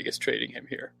seeing Vegas trading him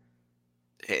here.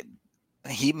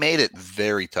 He made it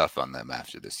very tough on them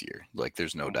after this year. Like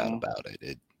there's no doubt about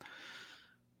it.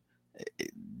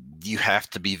 you have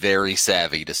to be very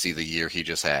savvy to see the year he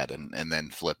just had and then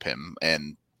flip him.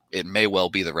 And it may well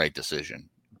be the right decision,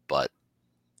 but.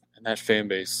 And that fan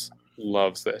base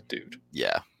loves that dude.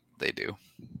 Yeah, they do.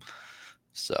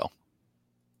 So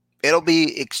it'll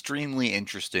be extremely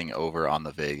interesting over on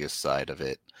the Vegas side of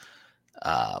it.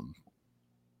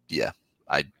 Yeah,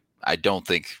 I don't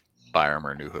think Byram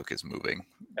or Newhook is moving.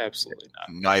 Absolutely not.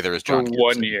 Neither is John For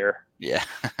Gibson. 1 year. Yeah.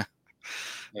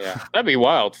 Yeah, that'd be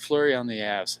wild. Fleury on the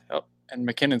Avs. Oh, and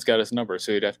McKinnon's got his number,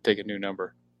 so he'd have to take a new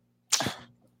number.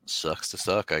 Sucks to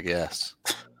suck, I guess.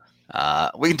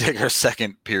 We can take our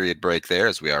second period break there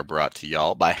as we are brought to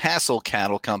y'all by Hassel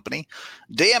Cattle Company.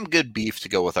 Damn good beef to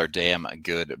go with our damn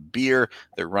good beer.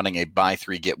 They're running a buy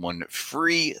 3, get 1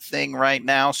 free thing right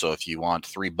now. So if you want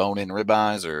 3 bone-in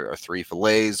ribeyes or 3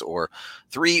 fillets or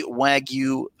 3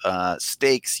 Wagyu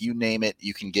steaks, you name it,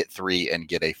 you can get 3 and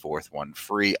get a 4th one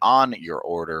free on your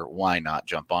order. Why not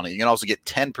jump on it? You can also get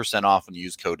 10% off and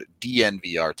use code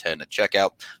DNVR10 at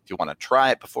checkout. If you want to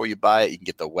try it before you buy it, you can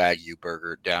get the Wagyu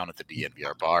burger down at the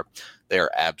DNVR bar. They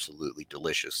are absolutely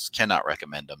delicious. Cannot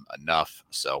recommend them enough.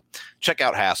 So check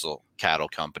out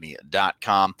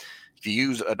HassleCattleCompany.com. If you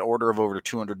use an order of over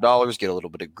 $200, get a little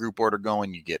bit of group order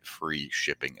going, you get free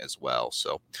shipping as well.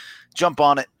 So jump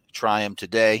on it. Try them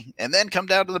today, and then come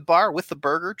down to the bar with the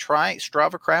burger. Try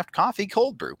Strava Craft Coffee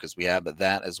Cold Brew because we have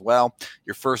that as well.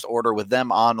 Your first order with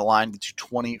them on the line gets you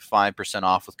 25%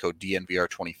 off with code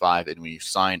DNVR25, and when you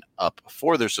sign up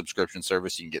for their subscription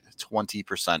service, you can get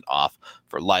 20% off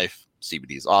for life.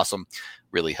 CBD is awesome.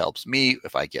 Really helps me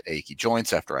if I get achy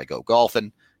joints after I go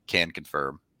golfing. Can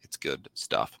confirm it's good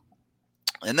stuff.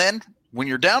 And then when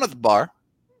you're down at the bar,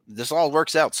 this all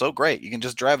works out so great. You can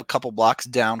just drive a couple blocks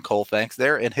down Colfax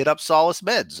there and hit up Solace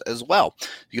Beds as well.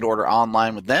 You can order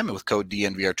online with them with code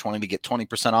DNVR20 to get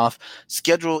 20% off.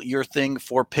 Schedule your thing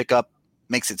for pickup.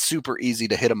 Makes it super easy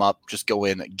to hit them up. Just go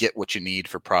in, get what you need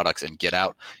for products, and get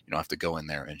out. You don't have to go in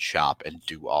there and shop and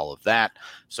do all of that.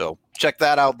 So check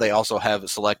that out. They also have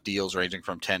select deals ranging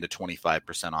from 10 to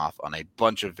 25% off on a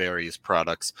bunch of various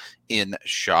products in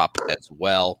shop as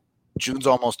well. June's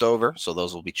almost over, so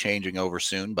those will be changing over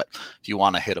soon. But if you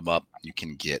want to hit them up, you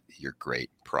can get your great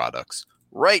products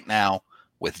right now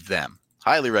with them.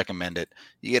 Highly recommend it.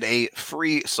 You get a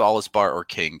free Solace Bar or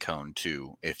King Cone,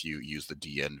 too, if you use the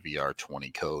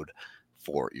DNVR20 code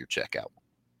for your checkout.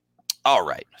 All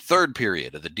right, third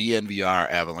period of the DNVR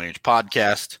Avalanche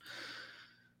podcast.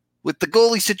 With the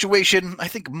goalie situation, I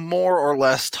think more or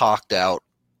less talked out.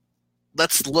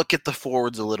 Let's look at the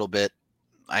forwards a little bit.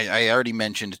 I already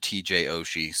mentioned TJ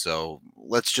Oshie, so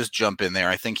let's just jump in there.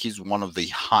 I think he's one of the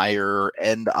higher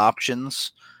end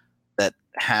options that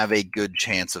have a good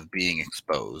chance of being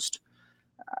exposed.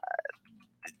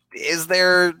 Is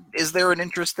there an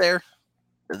interest there?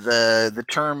 The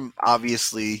term,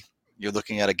 obviously, you're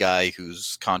looking at a guy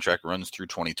whose contract runs through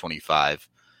 2025,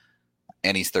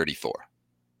 and he's 34.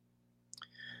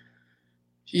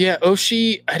 Yeah,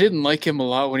 Oshie, I didn't like him a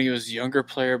lot when he was a younger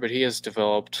player, but he has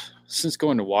developed since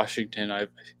going to Washington. I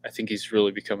think he's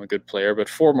really become a good player, but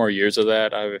 4 more years of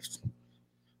that,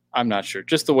 I'm not sure.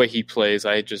 Just the way he plays,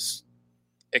 I just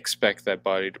expect that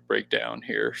body to break down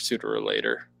here sooner or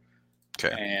later.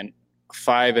 Okay. And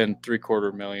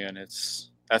 $5.75 million,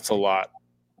 that's a lot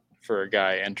for a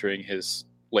guy entering his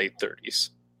late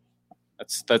 30s.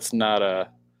 That's not a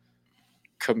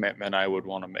commitment I would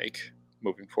want to make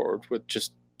moving forward, with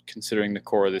just considering the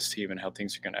core of this team and how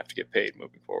things are going to have to get paid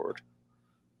moving forward.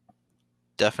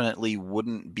 Definitely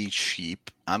wouldn't be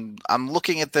cheap. I'm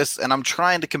looking at this and I'm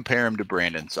trying to compare him to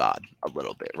Brandon Saad a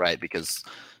little bit, right? Because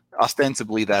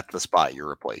ostensibly that's the spot you're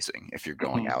replacing if you're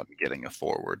going out and getting a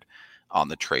forward on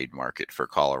the trade market for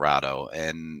Colorado.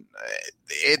 And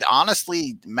it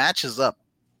honestly matches up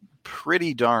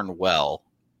pretty darn well,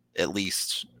 at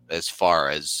least as far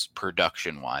as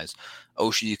production-wise.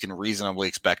 Oshie, you can reasonably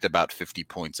expect about 50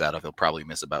 points out of. He'll probably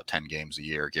miss about 10 games a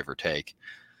year, give or take.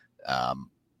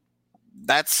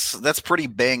 That's pretty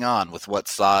bang on with what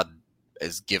Saad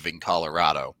is giving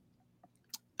Colorado.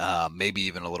 Maybe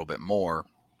even a little bit more.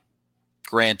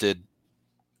 Granted,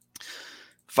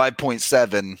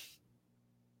 5.7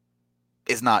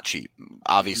 is not cheap.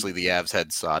 Obviously, the Avs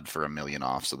had Saad for $1 million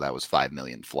off, so that was $5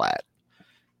 million flat.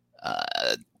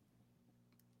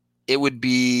 It would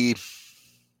be.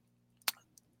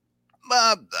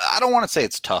 I don't want to say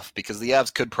it's tough because the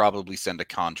Avs could probably send a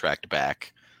contract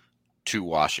back to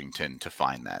Washington to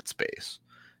find that space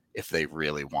if they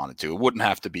really wanted to. It wouldn't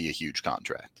have to be a huge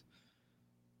contract.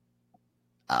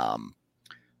 I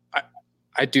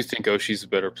do think Oshie's a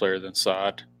better player than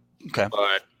Saad. Okay.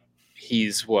 But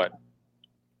he's what?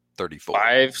 34.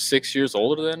 5-6 years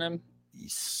older than him?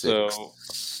 So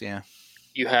yeah,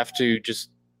 you have to just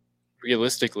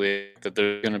realistically that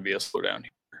there's going to be a slowdown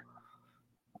here.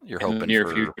 You're in the hoping near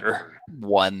for future.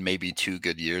 1, maybe 2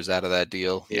 good years out of that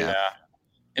deal. Yeah.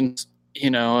 And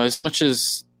as much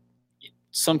as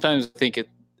sometimes I think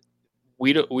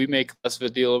we make less of a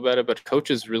deal about it, but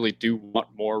coaches really do want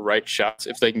more right shots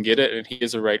if they can get it, and he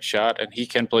is a right shot, and he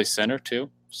can play center too.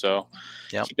 So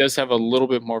he does have a little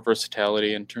bit more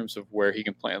versatility in terms of where he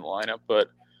can play in the lineup. But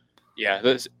yeah,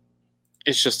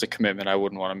 it's just a commitment I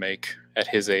wouldn't want to make at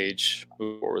his age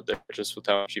move forward there, just with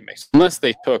how much he makes. Unless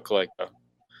they took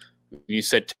you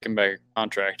said take him back a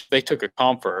contract. If they took a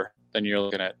comfer, then you're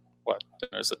looking at what?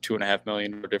 There's a $2.5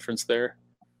 million difference there.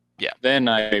 Yeah. Then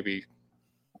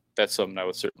that's something I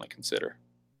would certainly consider.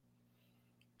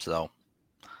 So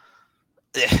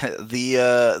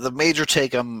the major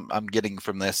take I'm getting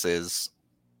from this is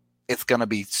it's going to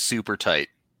be super tight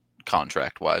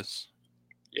contract wise.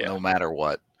 Yeah. No matter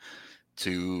what.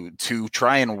 To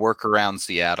try and work around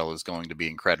Seattle is going to be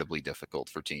incredibly difficult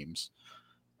for teams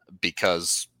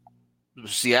because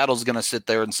Seattle's going to sit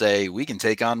there and say, we can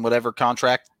take on whatever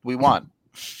contract we want.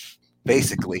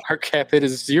 Basically. Our cap hit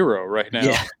is 0 right now.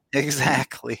 Yeah,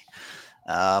 exactly.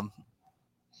 I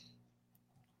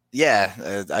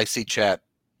see chat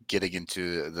getting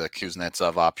into the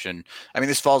Kuznetsov option. I mean,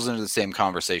 this falls into the same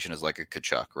conversation as like a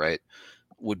Tkachuk, right?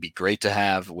 Would be great to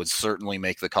have, would certainly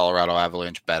make the Colorado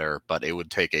Avalanche better, but it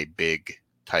would take a big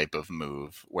type of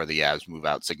move where the Avs move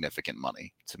out significant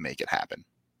money to make it happen.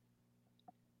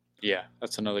 Yeah,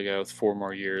 that's another guy with 4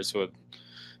 more years. You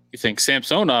think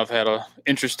Samsonov had an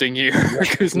interesting year.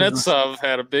 Kuznetsov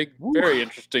had a very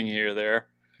interesting year there.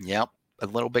 Yep, a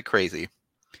little bit crazy.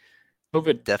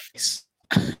 COVID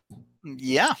definitely.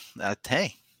 Yeah,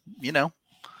 hey,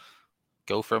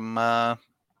 go from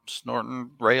snorting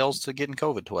rails to getting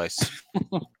COVID twice.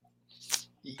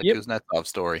 The Kuznetsov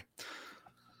story.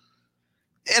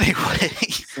 Anyway,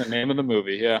 it's the name of the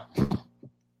movie. Yeah.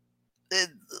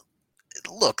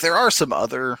 Look, there are some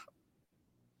other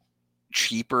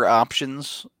cheaper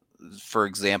options. For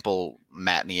example,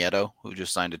 Matt Nieto, who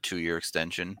just signed a 2-year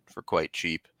extension for quite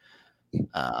cheap.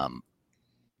 I've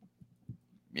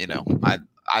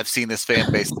seen this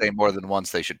fan base say more than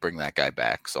once they should bring that guy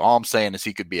back. So all I'm saying is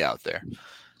he could be out there.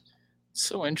 It's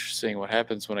so interesting what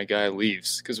happens when a guy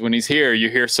leaves, because when he's here, you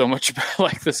hear so much about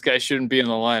like this guy shouldn't be in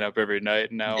the lineup every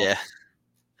night. And now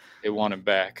they want him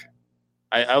back.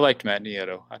 I liked Matt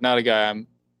Nieto. Not a guy I'm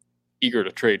eager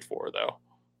to trade for, though.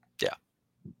 Yeah,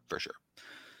 for sure.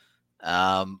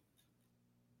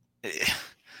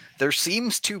 There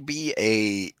seems to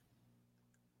be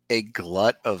a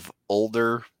glut of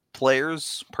older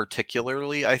players,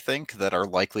 particularly, I think, that are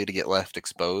likely to get left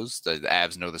exposed. The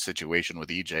Avs know the situation with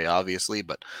EJ, obviously,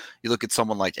 but you look at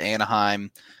someone like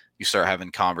Anaheim, you start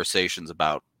having conversations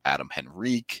about Adam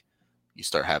Henrique. You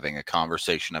start having a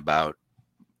conversation about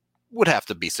would have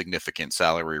to be significant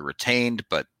salary retained,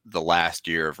 but the last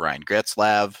year of Ryan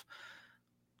Getzlaf.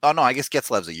 Oh, no, I guess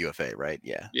Getzlaf's a UFA, right?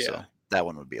 Yeah. So that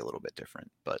one would be a little bit different,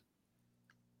 but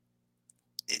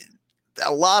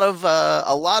a lot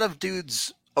of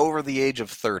dudes over the age of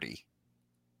 30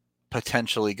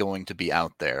 potentially going to be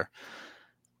out there.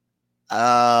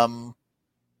 It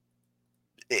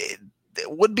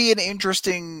would be an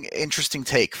interesting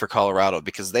take for Colorado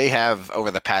because they have over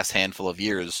the past handful of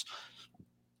years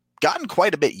gotten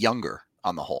quite a bit younger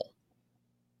on the whole.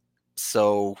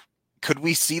 So could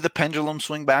we see the pendulum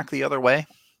swing back the other way?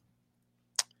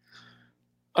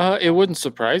 It wouldn't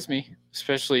surprise me,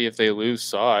 especially if they lose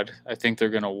Saad. I think they're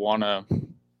going to want to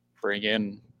bring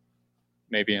in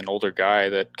maybe an older guy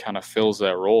that kind of fills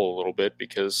that role a little bit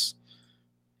because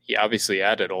he obviously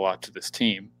added a lot to this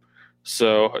team.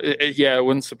 So, it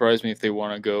wouldn't surprise me if they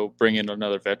want to go bring in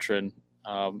another veteran.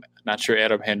 Not sure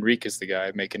Adam Henrique is the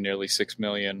guy making nearly $6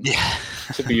 million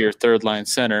to be your third line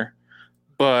center,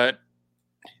 but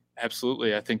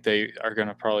absolutely, I think they are going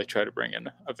to probably try to bring in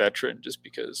a veteran just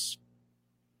because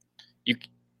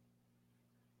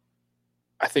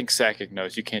I think Sakic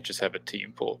knows you can't just have a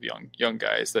team full of young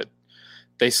guys that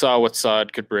they saw what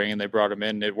Saad could bring and they brought him in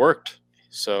and it worked.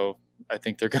 So I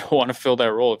think they're going to want to fill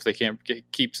that role if they can't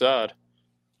keep Saad,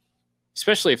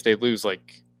 especially if they lose,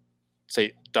 like,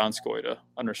 say, Donskoy to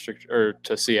unrestricted or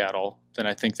to Seattle. Then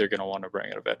I think they're going to want to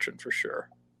bring in a veteran for sure.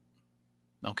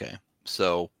 Okay,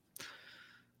 so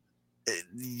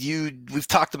we've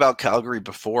talked about Calgary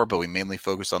before, but we mainly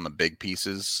focus on the big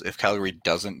pieces. If Calgary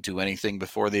doesn't do anything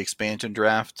before the expansion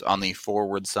draft, on the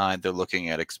forward side, they're looking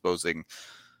at exposing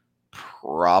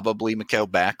probably Mikael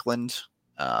Backlund.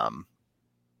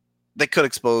 They could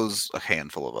expose a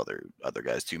handful of other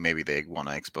guys too. Maybe they want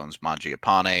to expose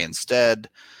Mangiapane instead.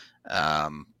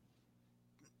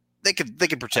 They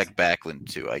could protect Backlund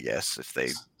too, I guess, if they.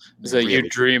 Is that you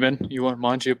dreaming? You want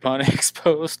Mangiapane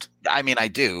exposed? I mean, I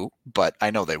do, but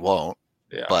I know they won't.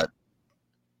 Yeah. But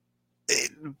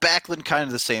Backlund, kind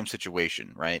of the same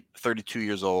situation, right? 32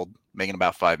 years old, making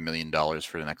about $5 million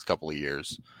for the next couple of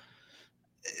years.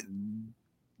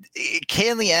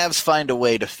 Can the Avs find a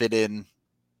way to fit in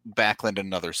Backlund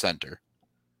another center?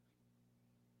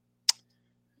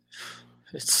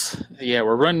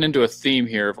 We're running into a theme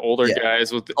here of older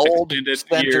guys with old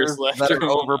extended years left that are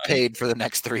overpaid for the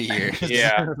next 3 years.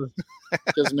 Yeah,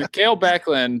 because Mikhail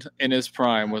Backlund in his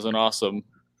prime was an awesome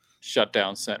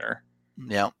shutdown center.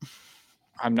 Yeah,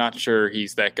 I'm not sure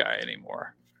he's that guy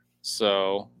anymore.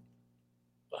 So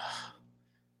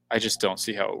I just don't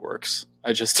see how it works.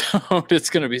 I just don't. It's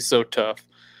going to be so tough.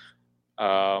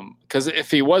 Because if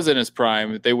he was in his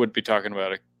prime, they would be talking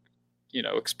about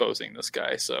exposing this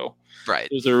guy. So right.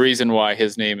 There's a reason why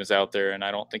his name is out there, and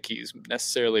I don't think he's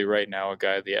necessarily right now a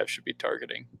guy the Avs should be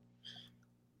targeting.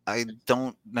 I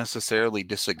don't necessarily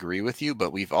disagree with you,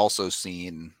 but we've also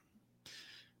seen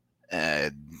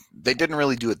they didn't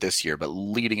really do it this year, but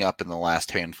leading up in the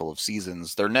last handful of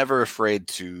seasons, they're never afraid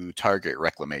to target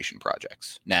reclamation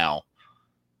projects. Now,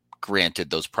 granted,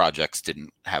 those projects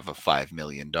didn't have a $5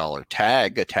 million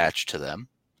tag attached to them,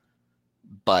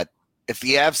 but if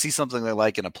the Avs see something they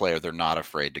like in a player, they're not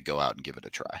afraid to go out and give it a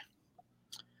try.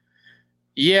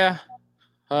 Yeah,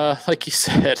 like you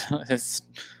said, it's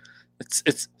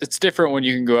different when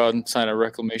you can go out and sign a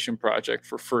reclamation project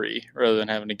for free rather than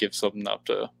having to give something up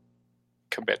to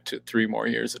commit to 3 more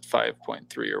years at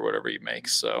 5.3 or whatever you make.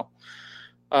 So,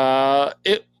 I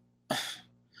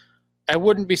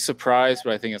wouldn't be surprised,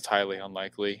 but I think it's highly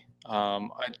unlikely.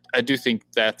 I do think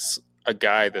that's a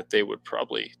guy that they would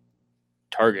probably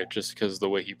target just because of the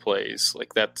way he plays.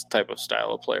 Like that type of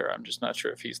style of player, I'm just not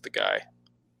sure if he's the guy.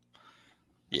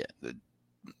 Yeah,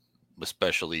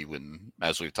 especially when,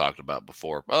 as we've talked about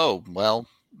before,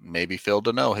 maybe Phil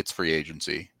Deneau hits free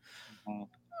agency. Mm-hmm.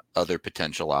 Other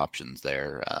potential options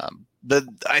there.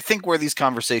 I think where these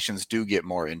conversations do get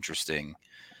more interesting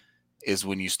is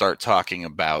when you start talking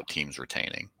about teams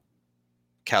retaining.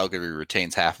 Calgary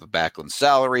retains half of Backlund's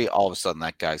salary. All of a sudden,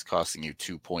 that guy's costing you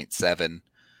 2.7.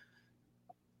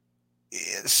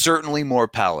 Certainly more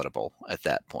palatable at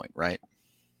that point, right?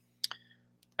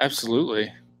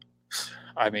 Absolutely.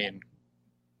 I mean,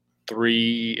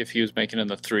 3, if he was making in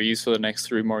the 3s for the next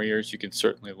 3 more years, you can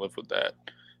certainly live with that.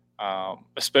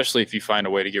 Especially if you find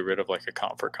a way to get rid of like a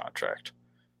comfort contract.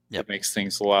 Yep. It makes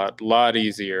things a lot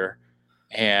easier.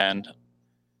 And,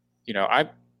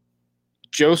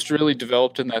 Jost really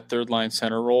developed in that third line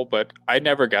center role, but I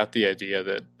never got the idea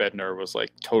that Bednar was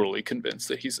like totally convinced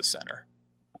that he's a center.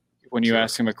 When you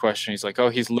ask him a question, he's like, oh,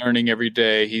 he's learning every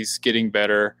day. He's getting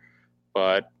better.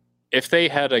 But if they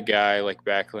had a guy like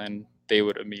Backlund, they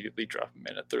would immediately drop him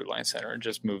in at third line center and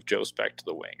just move Jost back to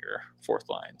the wing or fourth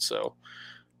line. So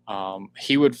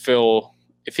he would fill,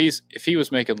 if he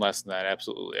was making less than that,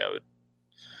 absolutely, I would.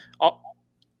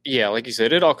 Yeah, like you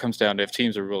said, it all comes down to if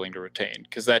teams are willing to retain,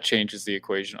 because that changes the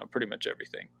equation on pretty much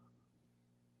everything.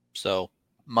 So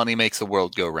money makes the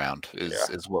world go round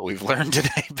is what we've learned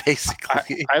today,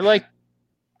 basically. I like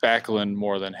Backlund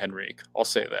more than Henrique. I'll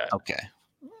say that. Okay.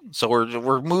 So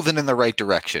we're moving in the right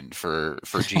direction for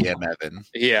GM Evan.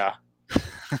 Yeah.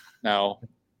 Now,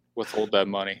 withhold that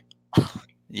money.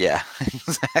 Yeah,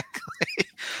 exactly.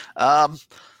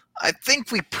 I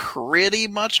think we pretty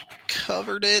much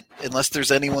covered it, unless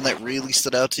there's anyone that really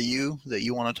stood out to you that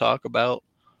you want to talk about.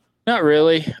 Not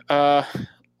really. I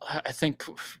think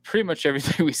pretty much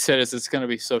everything we said is it's going to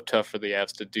be so tough for the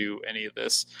Avs to do any of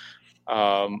this.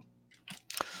 Because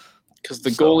the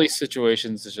goalie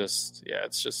situations is just,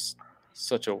 it's just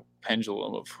such a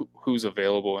pendulum of who's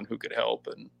available and who could help.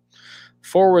 And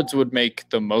forwards would make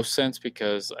the most sense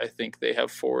because I think they have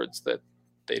forwards that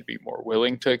they'd be more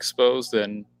willing to expose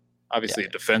than obviously a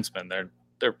defenseman.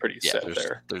 They're pretty set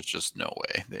there. There's just no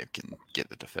way they can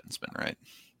get a defenseman, right?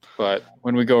 But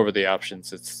when we go over the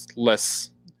options, it's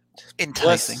less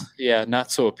enticing.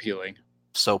 Not so appealing.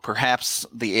 So perhaps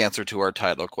the answer to our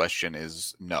title question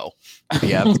is no.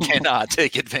 The Avs cannot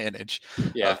take advantage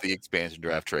of the expansion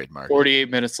draft trade market. 48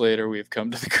 minutes later, we've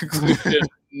come to the conclusion,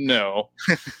 no.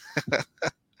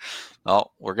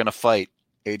 Well, we're going to fight.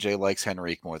 AJ likes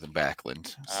Henrique more than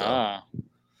Backlund. So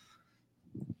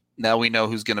now we know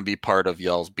who's going to be part of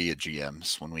y'all's Be a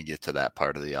GMs when we get to that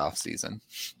part of the offseason.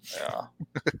 Yeah.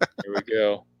 Here we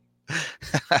go.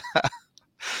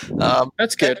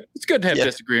 That's good. It's good to have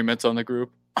disagreements on the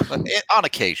group. On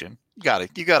occasion, you got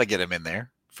to get him in there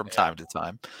from time to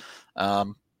time.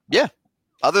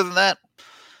 Other than that,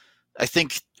 I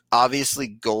think Obviously,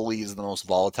 goalie is the most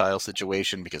volatile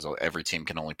situation because every team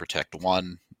can only protect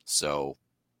one. So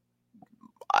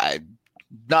I'm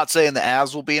not saying the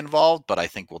Avs will be involved, but I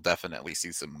think we'll definitely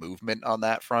see some movement on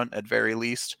that front at very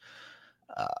least.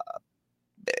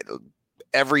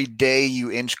 Every day you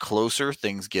inch closer,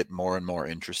 things get more and more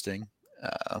interesting.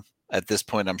 At this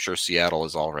point, I'm sure Seattle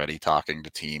is already talking to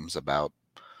teams about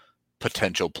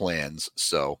potential plans.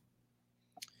 So,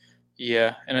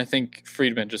 yeah, and I think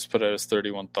Friedman just put out his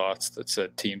 31 thoughts that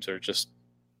said teams are just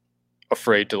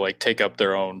afraid to like take up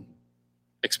their own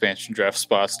expansion draft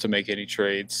spots to make any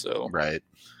trades. So, right.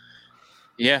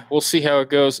 Yeah, we'll see how it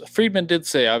goes. Friedman did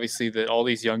say, obviously, that all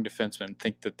these young defensemen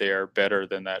think that they are better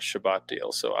than that Shabbat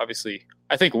deal. So, obviously,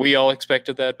 I think we all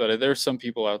expected that, but there's some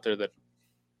people out there that,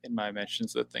 in my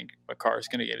mentions, that think Makar is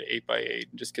going to get an 8x8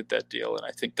 and just get that deal. And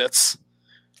I think that's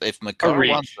if Makar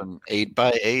wants an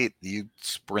 8x8, you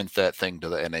sprint that thing to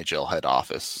the NHL head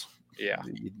office. Yeah.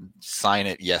 You sign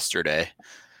it yesterday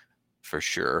for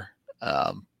sure.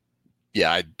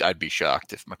 Yeah, I'd be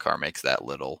shocked if Makar makes that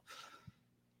little.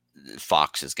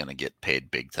 Fox is going to get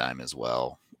paid big time as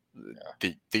well.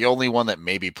 Yeah. The only one that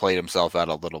maybe played himself out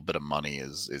a little bit of money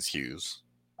is Hughes.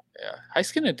 Yeah,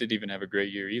 Heiskanen didn't even have a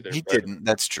great year either. He didn't.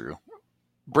 That's true.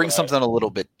 Bring something a little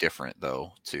bit different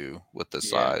though, too, with the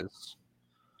size.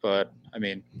 But I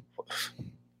mean,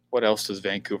 what else does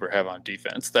Vancouver have on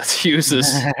defense? That's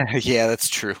Hughes's. Yeah, that's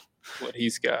true. What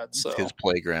he's got. So his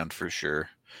playground for sure.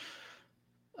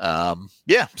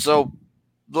 Yeah. So,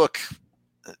 look.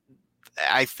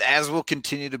 As will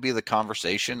continue to be the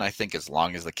conversation, I think as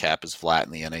long as the cap is flat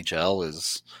in the NHL,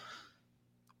 is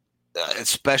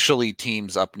especially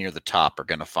teams up near the top are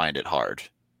going to find it hard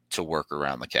to work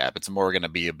around the cap. It's more going to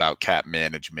be about cap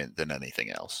management than anything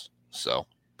else. So,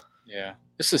 yeah,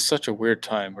 this is such a weird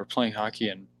time. We're playing hockey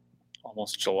in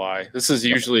almost July. This is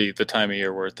usually the time of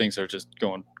year where things are just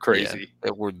going crazy.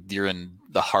 Yeah, you're in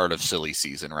the heart of silly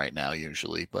season right now,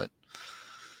 usually, but.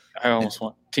 I almost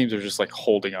want teams are just like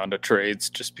holding on to trades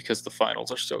just because the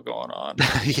finals are still going on.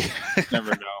 Yeah.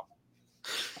 Never know.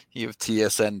 You have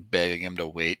TSN begging him to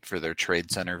wait for their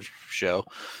trade center show.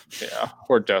 Yeah,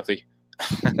 poor Duthie.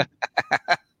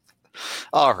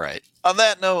 All right. On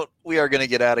that note, we are going to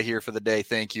get out of here for the day.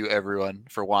 Thank you, everyone,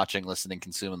 for watching, listening,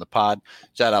 consuming the pod.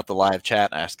 Shout out the live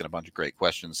chat, asking a bunch of great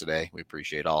questions today. We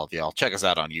appreciate all of y'all. Check us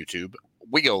out on YouTube.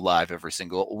 We go live every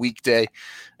single weekday.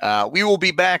 We will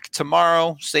be back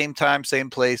tomorrow, same time, same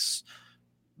place.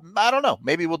 I don't know.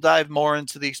 Maybe we'll dive more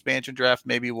into the expansion draft.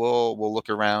 Maybe we'll look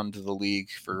around the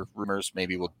league for rumors.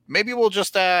 Maybe we'll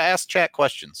just ask chat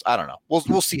questions. I don't know.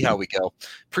 We'll see how we go.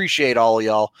 Appreciate all of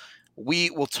y'all. We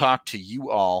will talk to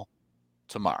you all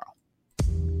tomorrow.